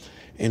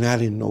 And I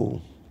didn't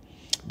know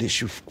that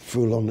she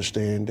fully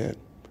understand that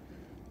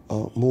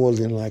more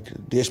than likely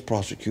this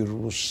prosecutor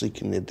was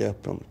seeking the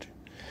death penalty.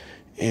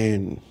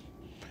 And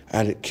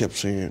I kept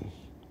saying,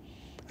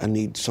 I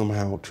need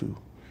somehow to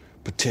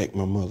protect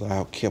my mother.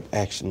 I kept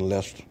asking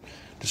Lester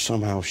to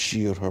somehow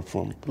shield her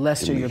from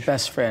Lester, your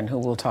best friend, who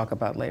we'll talk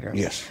about later.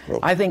 Yes.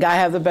 I think I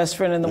have the best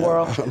friend in the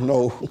world.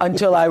 No.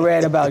 Until I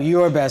read about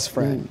your best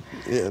friend.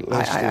 Yeah,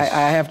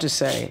 I have to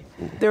say.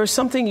 There was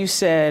something you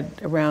said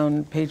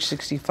around page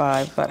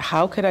 65 about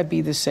how could I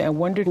be the same? I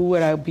wondered who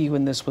would I be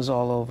when this was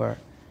all over.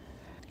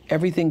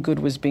 Everything good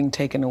was being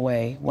taken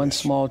away, one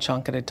small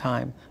chunk at a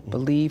time.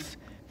 Belief,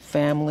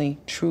 family,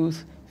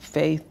 truth,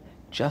 faith,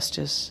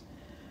 justice.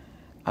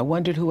 I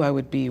wondered who I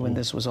would be when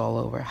this was all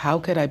over. How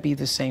could I be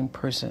the same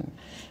person?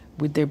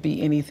 Would there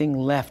be anything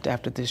left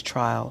after this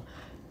trial?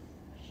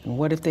 And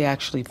what if they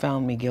actually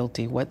found me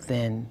guilty? What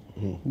then?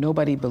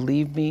 Nobody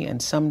believed me,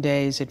 and some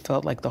days it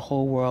felt like the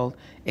whole world,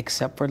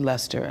 except for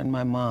Lester and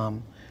my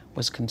mom,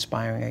 was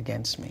conspiring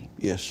against me.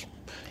 Yes.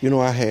 You know,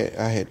 I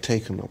had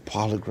taken a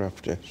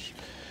polygraph test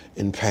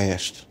and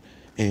passed,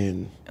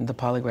 and the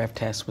polygraph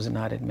test was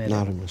not admitted.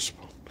 Not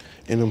admissible.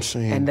 And I'm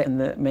saying... And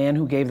the man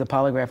who gave the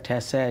polygraph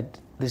test said,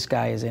 this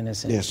guy is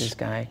innocent, yes. This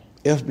guy.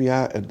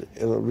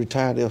 FBI, a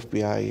retired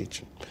FBI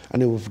agent. I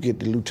never forget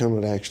the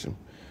lieutenant asked him,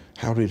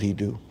 how did he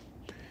do?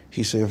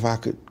 He said, if I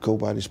could go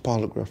by this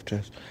polygraph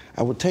test,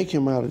 I would take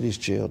him out of this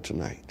jail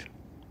tonight.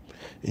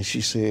 And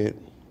she said,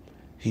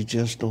 he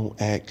just don't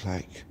act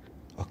like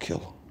a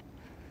killer.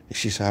 And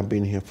she said, I've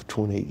been here for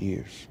 28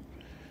 years.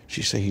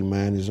 She said he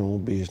mind his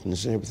own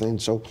business and everything.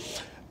 So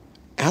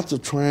after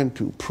trying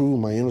to prove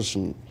my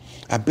innocence,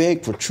 I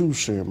begged for truth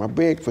serum, I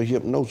begged for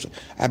hypnosis,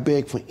 I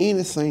begged for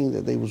anything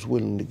that they was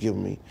willing to give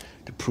me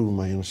to prove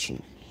my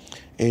innocence.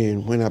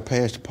 And when I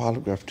passed the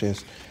polygraph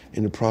test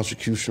and the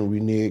prosecution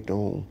reneged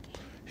on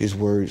his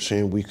word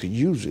saying we could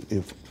use it,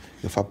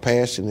 if I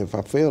passed and if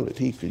I failed it,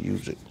 he could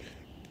use it.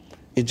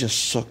 It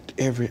just sucked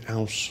every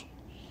ounce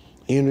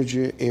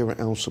energy, every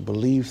ounce of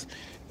belief,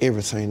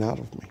 everything out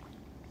of me.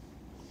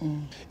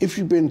 If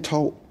you've been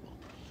taught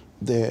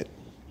that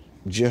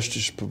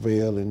justice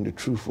prevail and the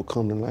truth will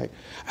come to light,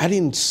 I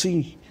didn't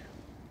see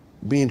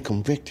being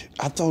convicted.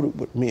 I thought it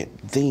would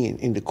meant then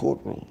in the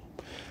courtroom.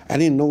 I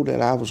didn't know that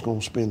I was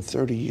going to spend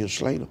 30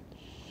 years later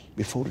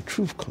before the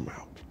truth come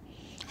out.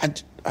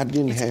 I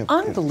didn't have... It's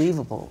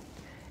unbelievable.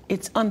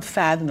 It's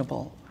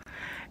unfathomable.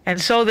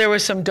 And so there were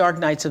some dark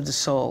nights of the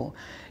soul.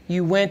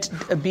 You went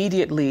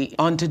immediately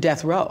onto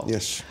death row.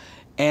 Yes.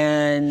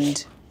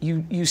 And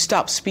you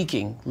stopped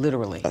speaking,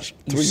 literally.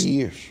 3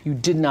 years. You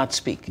did not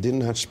speak. Did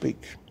not speak.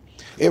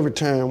 Every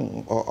time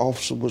an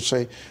officer would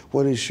say,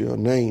 what is your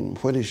name?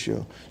 What is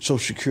your social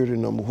security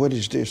number? What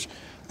is this?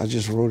 I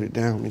just wrote it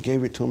down and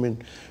gave it to them.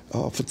 And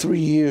for 3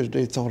 years,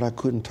 they thought I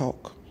couldn't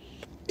talk.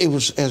 It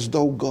was as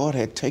though God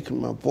had taken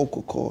my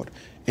vocal cord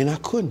and I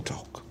couldn't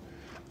talk.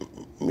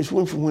 Ms.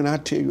 Winfrey, when I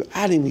tell you,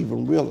 I didn't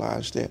even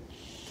realize that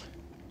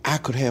I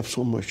could have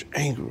so much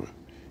anger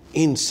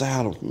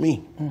inside of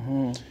me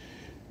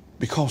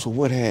because of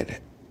what had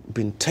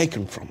been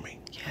taken from me.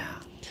 Yeah.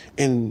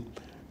 And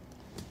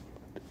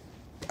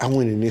I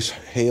went in this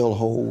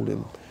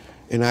hellhole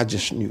and I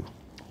just knew.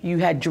 You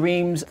had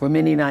dreams for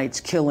many nights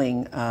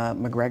killing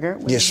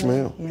McGregor? Yes,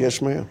 ma'am. Yeah.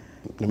 Yes, ma'am.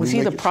 Was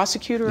he the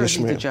prosecutor or was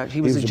he the judge?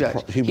 He was the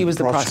judge. He was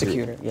the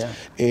prosecutor, yeah.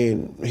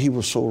 And he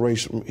was so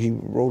racist. He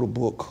wrote a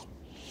book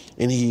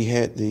And he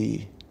had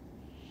the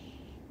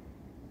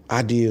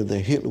idea that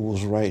Hitler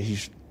was right. He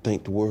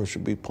think the world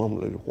should be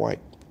permanently white.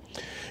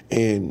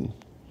 And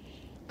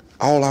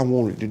all I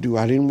wanted to do,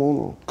 I didn't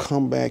want to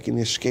come back and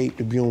escape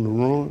to be on the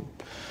run.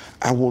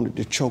 I wanted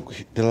to choke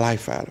the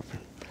life out of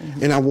him.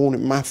 Mm-hmm. And I wanted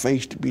my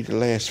face to be the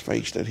last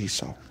face that he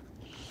saw.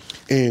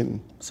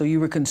 And so you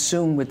were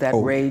consumed with that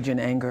rage and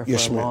anger for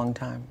a long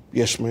time?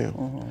 Yes, ma'am.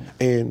 Mm-hmm.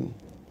 And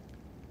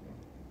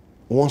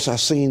once I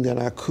seen that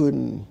I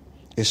couldn't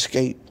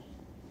escape,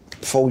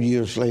 4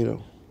 years later,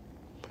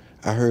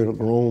 I heard a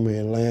grown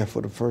man laugh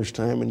for the first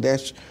time, and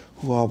that's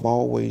who I've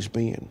always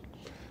been.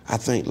 I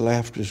think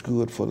laughter is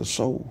good for the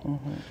soul.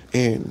 Mm-hmm.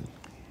 And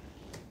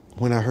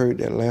when I heard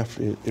that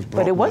laughter, it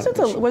brought. But it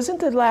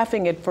wasn't the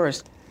laughing at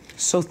first.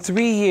 So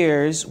 3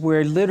 years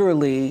where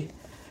literally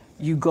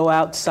you go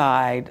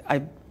outside.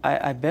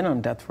 I've been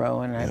on death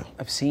row and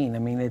I've seen. I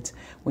mean, it's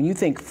when you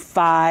think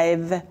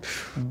 5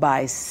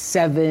 by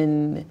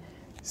 7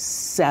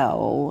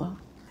 cell,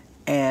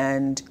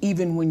 and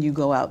even when you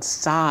go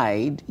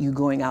outside, you're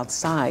going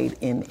outside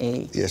in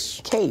a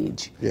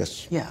cage.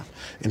 Yes. Yeah.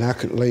 And I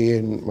could lay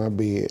in my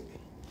bed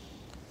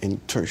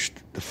and touch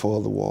the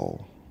farther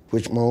wall,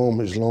 which my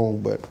arm is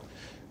long, but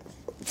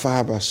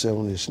 5 by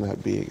 7 is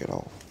not big at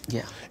all.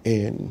 Yeah.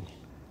 And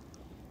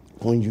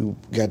when you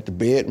got the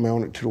bed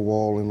mounted to the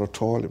wall and the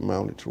toilet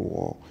mounted to the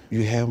wall,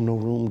 you have no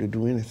room to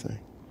do anything.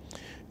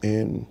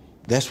 And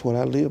that's what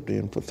I lived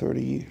in for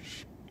 30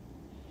 years.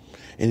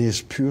 And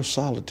it's pure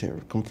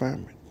solitary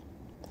confinement.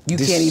 You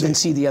can't even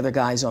see the other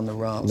guys on the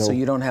row, so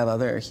you don't have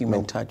other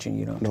human touch, and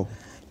you don't. No.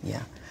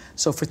 Yeah.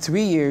 So for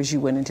 3 years, you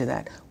went into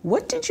that.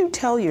 What did you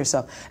tell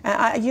yourself?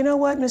 And you know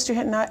what, Mr.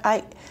 Hinton,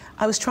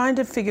 I was trying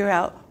to figure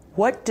out,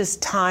 what does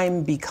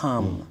time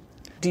become?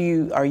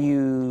 Are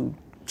you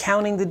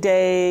counting the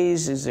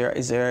days? Is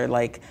there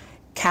like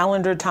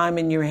calendar time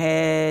in your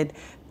head?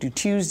 Do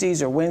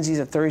Tuesdays or Wednesdays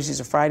or Thursdays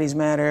or Fridays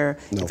matter?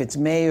 No. If it's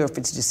May or if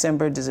it's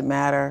December, does it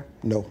matter?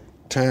 No.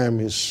 Time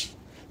is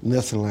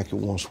nothing like it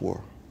once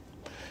were.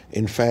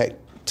 In fact,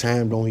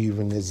 time don't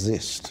even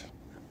exist.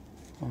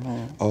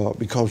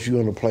 Because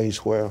you're in a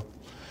place where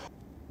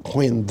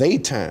when they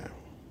time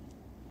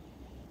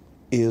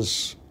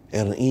is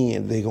at an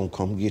end, they're going to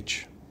come get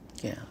you.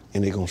 Yeah.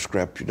 And they're going to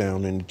strap you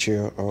down in the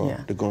chair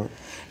or the gun.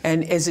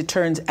 And as it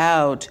turns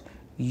out,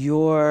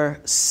 your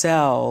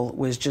cell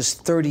was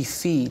just 30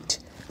 feet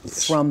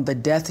from the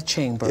death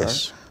chamber,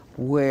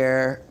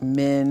 where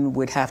men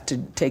would have to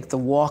take the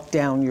walk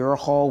down your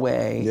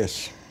hallway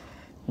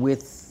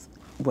with,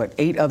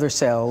 8 other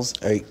cells?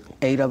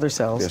 8 other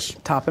cells,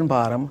 top and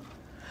bottom,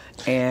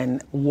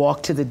 and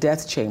walk to the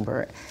death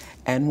chamber.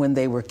 And when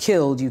they were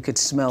killed, you could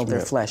smell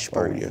their flesh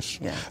burning. Oh, yes.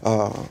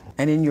 Yeah.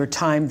 And in your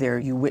time there,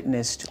 you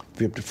witnessed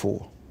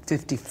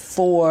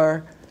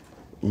 54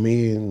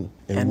 men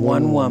and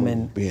one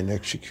woman being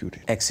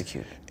executed.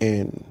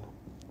 And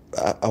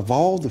of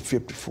all the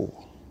 54,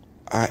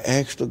 I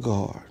asked the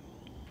guard,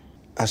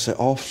 I said,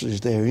 officer, is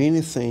there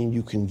anything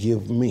you can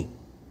give me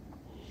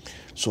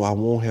so I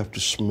won't have to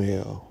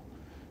smell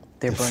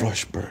the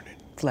flesh burning?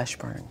 Flesh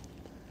burning.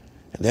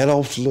 And that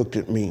officer looked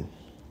at me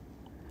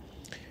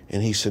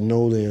and he said,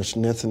 no, there's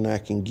nothing I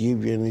can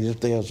give you. And if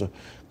there's a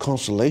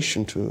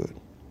consolation to it,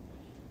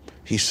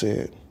 he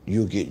said,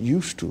 you'll get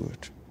used to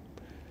it.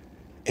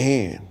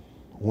 And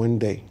one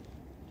day,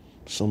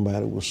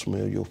 somebody will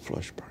smell your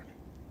flesh burning.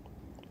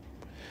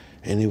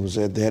 And it was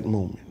at that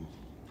moment,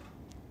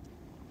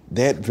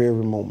 that very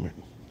moment,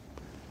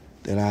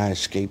 that I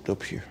escaped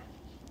up here.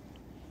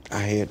 I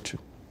had to.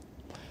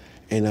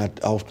 And I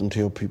often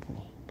tell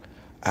people,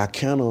 I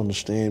can't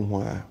understand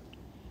why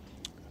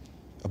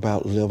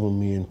about 11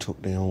 men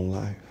took their own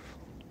life.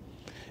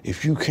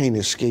 If you can't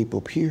escape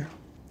up here,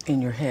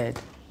 in your head,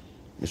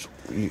 it's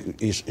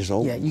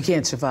over. Yeah, you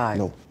can't survive.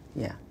 No.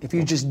 Yeah, if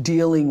you're just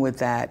dealing with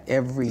that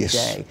every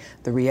day,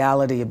 the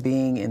reality of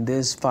being in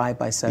this 5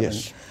 by 7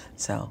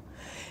 cell.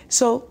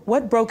 So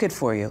what broke it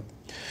for you?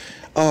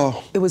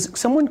 It was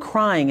someone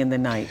crying in the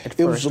night at first.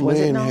 It was a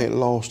man that had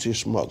lost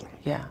his mother.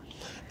 Yeah.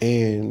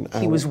 And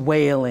he was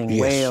wailing.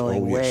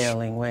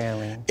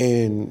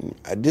 And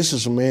this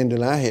is a man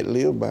that I had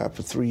lived by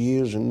for 3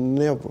 years and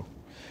never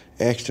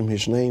asked him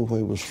his name, where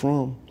he was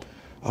from,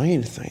 or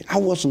anything. I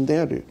wasn't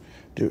there to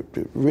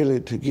really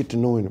get to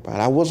know anybody.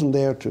 I wasn't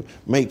there to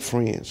make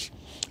friends.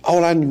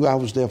 All I knew, I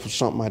was there for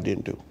something I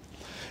didn't do.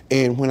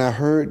 And when I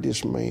heard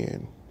this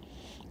man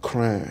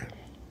crying,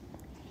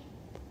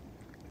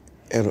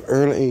 at an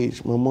early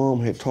age, my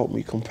mom had taught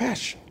me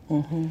compassion.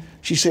 Mm-hmm.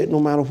 She said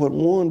no matter what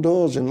one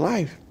does in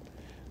life,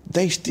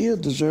 they still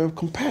deserve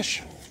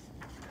compassion.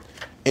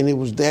 And it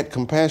was that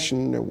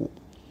compassion that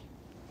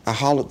I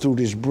hollered through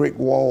this brick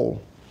wall,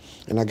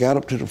 and I got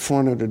up to the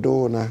front of the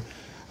door and I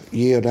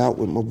yelled out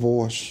with my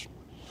voice.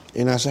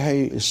 And I said,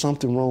 hey, is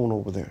something wrong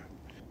over there?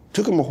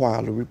 Took him a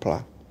while to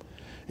reply.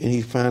 And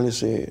he finally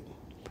said,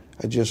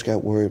 I just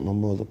got worried my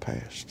mother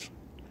passed.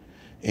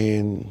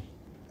 And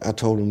I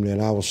told him that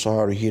I was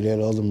sorry to hear that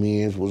other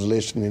men was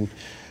listening.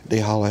 They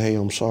holler, hey,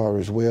 I'm sorry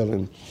as well.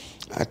 And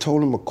I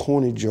told him a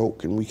corny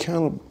joke, and we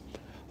kind of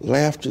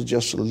laughter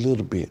just a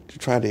little bit to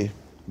try to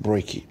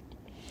break it.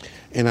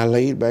 And I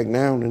laid back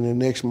down, and the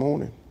next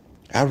morning,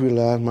 I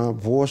realized my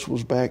voice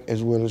was back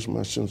as well as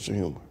my sense of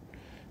humor.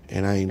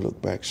 And I ain't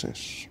looked back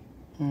since.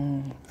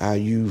 I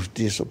used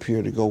this up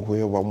here to go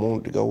wherever I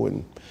wanted to go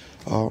and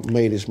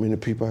made as many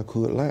people I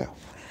could laugh.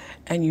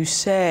 And you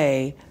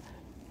say,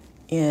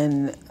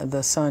 in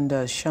The Sun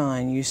Does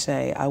Shine, you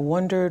say, I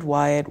wondered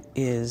why it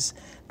is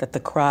that the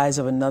cries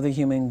of another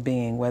human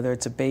being, whether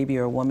it's a baby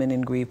or a woman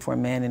in grief or a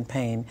man in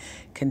pain,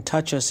 can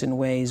touch us in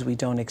ways we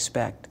don't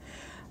expect.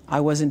 I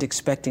wasn't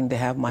expecting to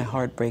have my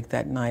heart break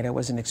that night. I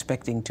wasn't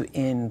expecting to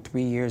end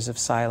 3 years of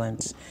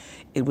silence.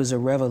 It was a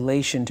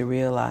revelation to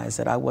realize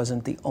that I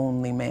wasn't the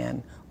only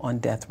man on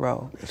death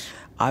row. Yes.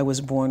 I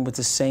was born with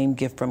the same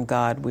gift from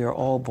God we are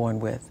all born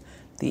with,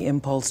 the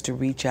impulse to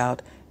reach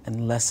out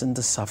and lessen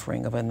the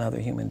suffering of another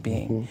human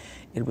being.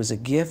 It was a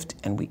gift,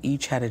 and we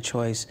each had a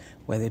choice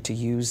whether to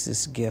use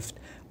this gift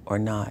or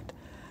not.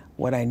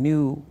 What I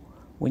knew,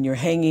 when you're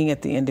hanging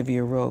at the end of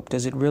your rope,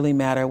 does it really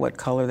matter what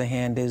color the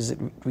hand is that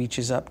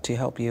reaches up to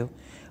help you?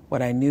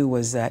 What I knew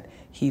was that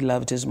he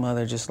loved his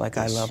mother just like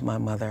I love my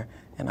mother,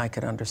 and I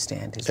could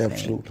understand his pain.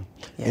 Absolutely.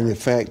 Yeah. And the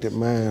fact that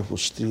mine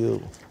was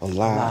still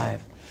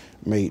alive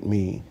made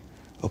me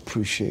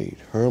appreciate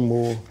her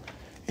more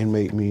and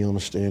made me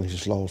understand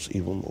his loss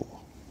even more.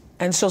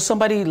 And so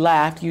somebody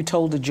laughed, you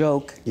told a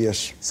joke.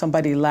 Yes.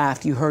 Somebody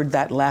laughed, you heard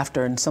that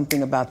laughter, and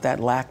something about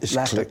that laughter.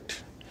 It's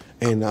clicked.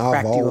 And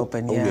cracked you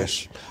open, yeah. Oh,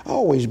 yes. I've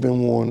always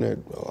been one that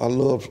I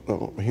love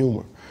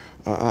humor.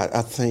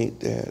 I think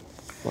that,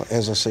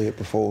 as I said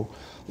before,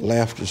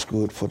 laughter is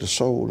good for the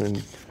soul,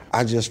 and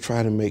I just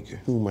try to make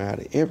humor out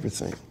of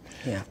everything.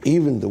 Yeah.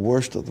 Even the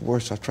worst of the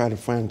worst, I try to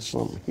find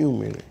some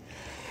humor in it.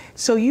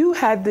 So you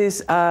had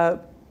this,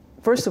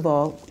 first of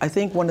all, I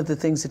think one of the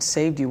things that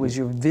saved you was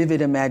your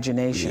vivid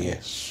imagination.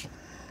 Yes.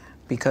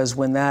 Because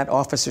when that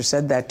officer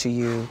said that to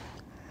you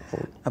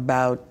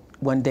about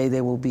one day they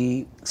will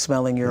be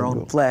smelling your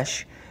own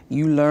flesh,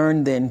 you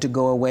learned then to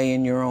go away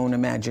in your own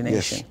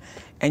imagination. Yes.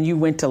 And you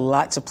went to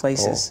lots of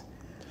places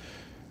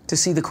to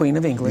see the Queen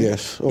of England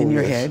in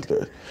your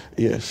head.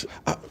 Yes.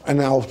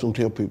 And I often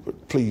tell people,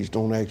 please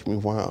don't ask me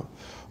why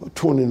a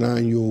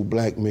 29-year-old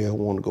black male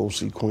want to go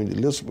see Queen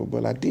Elizabeth,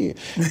 but I did.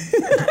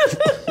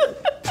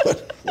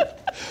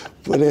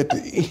 but at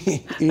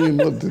the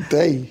end of the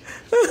day,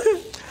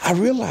 I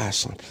realized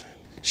something.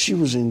 She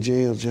was in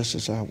jail just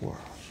as I was.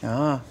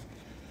 Ah.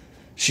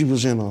 She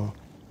was in a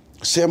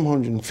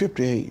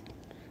 758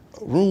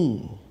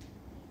 room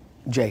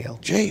Jail.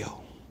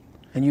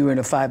 And you were in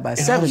a 5x7.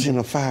 And I was in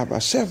a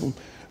 5x7,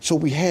 so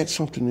we had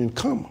something in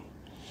common.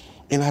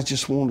 And I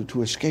just wanted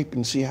to escape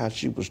and see how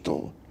she was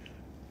doing.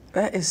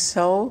 That is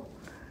so...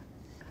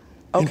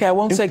 Okay, I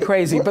won't say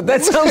crazy, but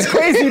that sounds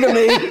crazy to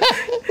me.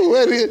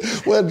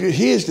 Well,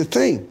 here's the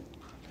thing.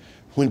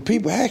 When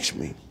people ask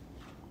me,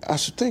 I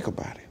should think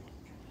about it.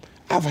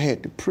 I've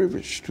had the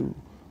privilege to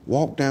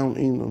walk down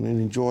England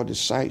and enjoy the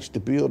sights, the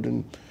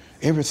building,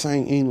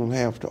 everything England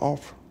have to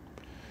offer.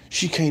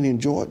 She can't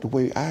enjoy it the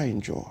way I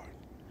enjoy it.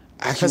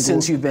 Because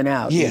since you've been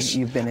out, yes,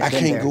 you've been I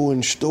can't there. go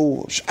in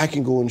stores. I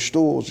can go in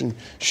stores and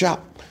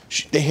shop.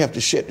 They have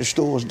to shut the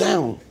stores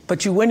down.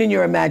 But you went in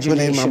your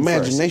imagination. But in my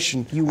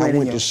imagination, first. I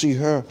went to see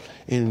her,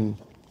 and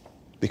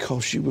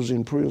because she was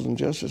in prison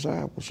just as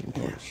I was in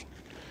prison.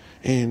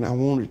 And I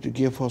wanted to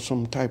give her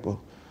some type of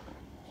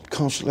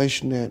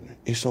consolation that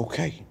it's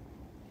okay.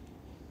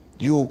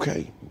 You're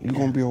okay. You're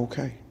gonna be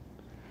okay.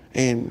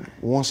 And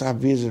once I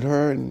visited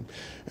her and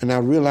I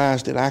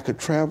realized that I could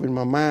travel in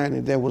my mind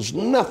and there was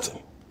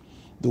nothing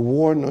the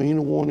warden or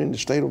anyone in the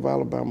state of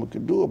Alabama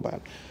could do about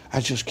it, I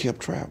just kept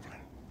traveling.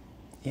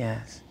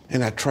 Yes.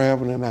 And I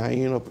traveled and I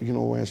ended up,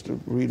 after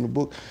reading the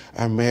book,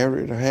 I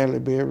married a Halle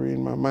Berry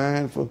in my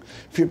mind for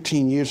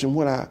 15 years. And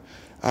what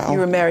You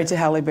were married to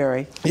Halle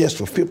Berry? Yes,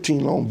 for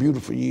 15 long,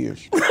 beautiful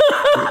years.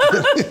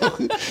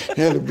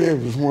 Halle Berry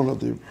was one of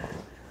the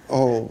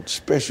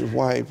special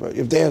wife.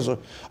 If there's a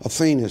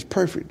thing that's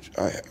perfect,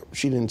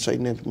 she didn't say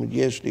nothing but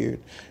yes, dear,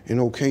 and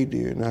okay,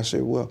 dear. And I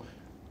said, well,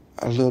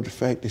 I love the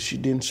fact that she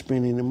didn't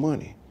spend any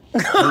money.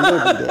 I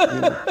love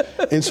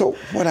that, And so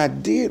what I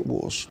did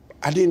was,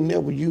 I didn't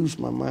never use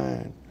my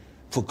mind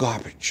for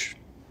garbage.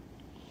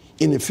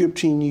 In the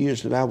 15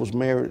 years that I was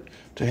married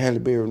to Halle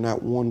Berry,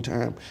 not one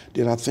time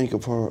did I think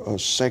of her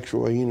as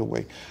sexual in any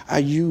way. I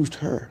used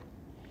her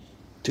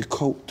to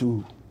cope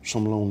through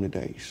some lonely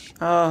days.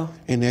 Oh.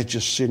 And that's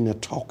just sitting there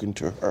talking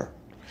to her.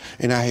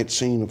 And I had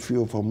seen a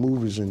few of her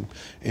movies, and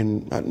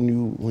I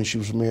knew when she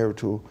was married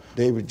to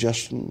David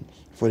Justin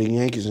for the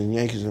Yankees, and the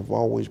Yankees have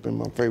always been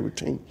my favorite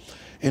team.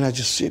 And I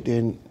just sit there,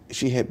 and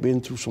she had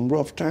been through some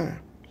rough time.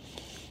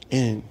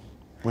 And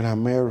when I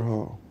married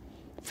her,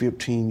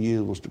 15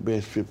 years was the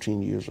best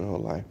 15 years of her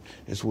life,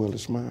 as well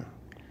as mine.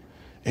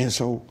 And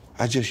so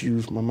I just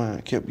used my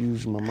mind, kept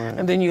using my mind.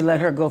 And then you let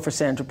her go for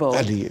Sandra Bullock.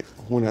 I did.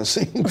 When I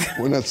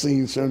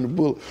seen Sandra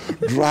Bullock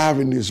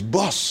driving this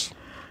bus,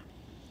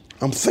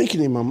 I'm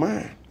thinking in my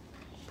mind.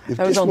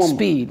 That was on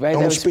Speed, right?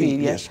 On That was Speed,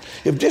 Speed, yes.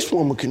 If this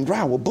woman can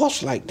drive a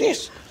bus like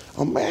this,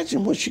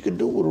 Imagine what she could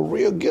do with a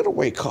real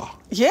getaway car.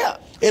 Yeah.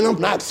 And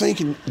I'm not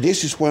thinking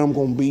this is where I'm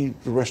going to be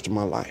the rest of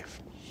my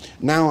life.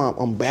 Now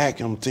I'm back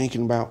and I'm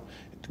thinking about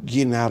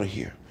getting out of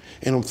here.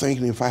 And I'm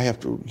thinking if I have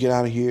to get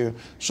out of here,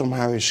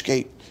 somehow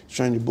escape,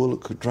 Sandra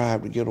Bullock could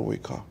drive the getaway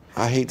car.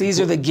 I hate These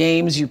are the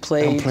games you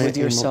played with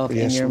yourself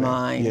in your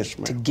mind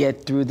to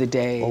get through the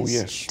days. Oh,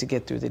 yes. To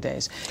get through the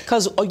days.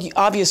 Because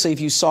obviously, if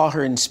you saw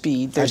her in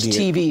Speed, there's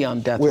TV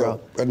on Death Row.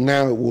 Well,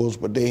 now it was,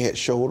 but they had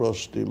showed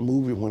us the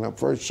movie when I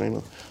first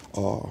seen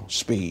her,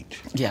 Speed.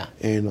 Yeah.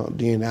 And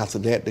then after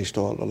that, they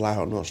started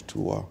allowing us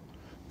to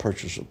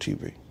purchase a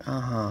TV.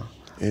 Uh-huh.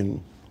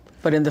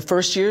 But in the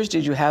first years,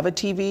 did you have a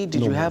TV?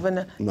 Did you have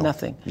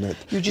nothing?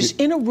 You're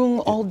just in a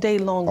room all day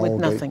long with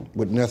nothing.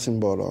 With nothing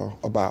but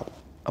a Bible.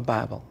 A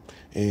Bible.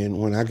 And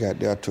when I got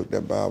there, I took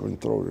that Bible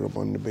and threw it up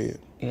on the bed.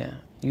 Yeah.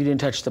 You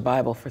didn't touch the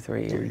Bible for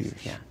 3 years. 3 years.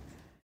 Yeah.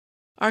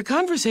 Our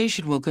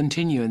conversation will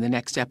continue in the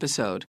next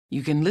episode.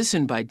 You can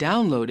listen by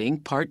downloading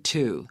Part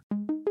 2.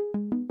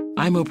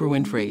 I'm Oprah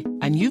Winfrey,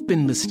 and you've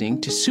been listening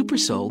to Super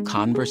Soul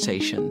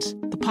Conversations,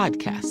 the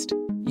podcast.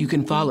 You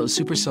can follow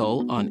Super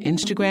Soul on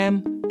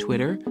Instagram,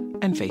 Twitter,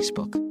 and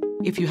Facebook.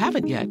 If you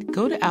haven't yet,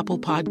 go to Apple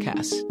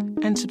Podcasts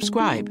and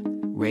subscribe,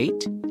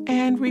 rate,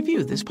 and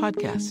review this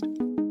podcast.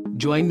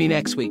 Join me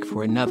next week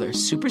for another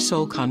Super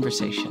Soul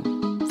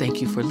Conversation.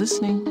 Thank you for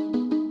listening.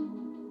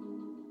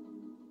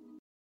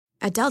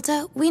 At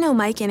Delta, we know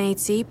Mike in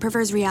 8C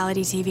prefers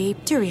reality TV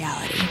to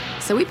reality.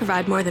 So we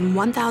provide more than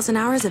 1,000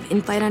 hours of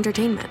in-flight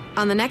entertainment.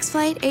 On the next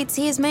flight,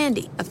 8C is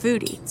Mandy, a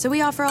foodie. So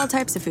we offer all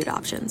types of food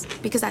options.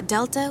 Because at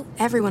Delta,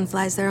 everyone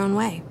flies their own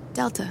way.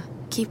 Delta,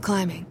 keep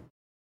climbing.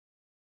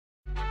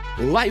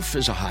 Life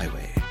is a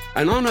highway,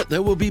 and on it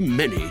there will be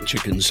many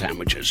chicken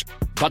sandwiches.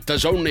 But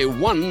there's only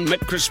one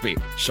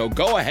McCrispy. So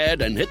go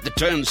ahead and hit the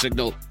turn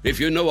signal if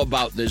you know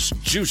about this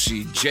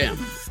juicy gem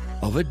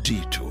of a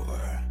detour.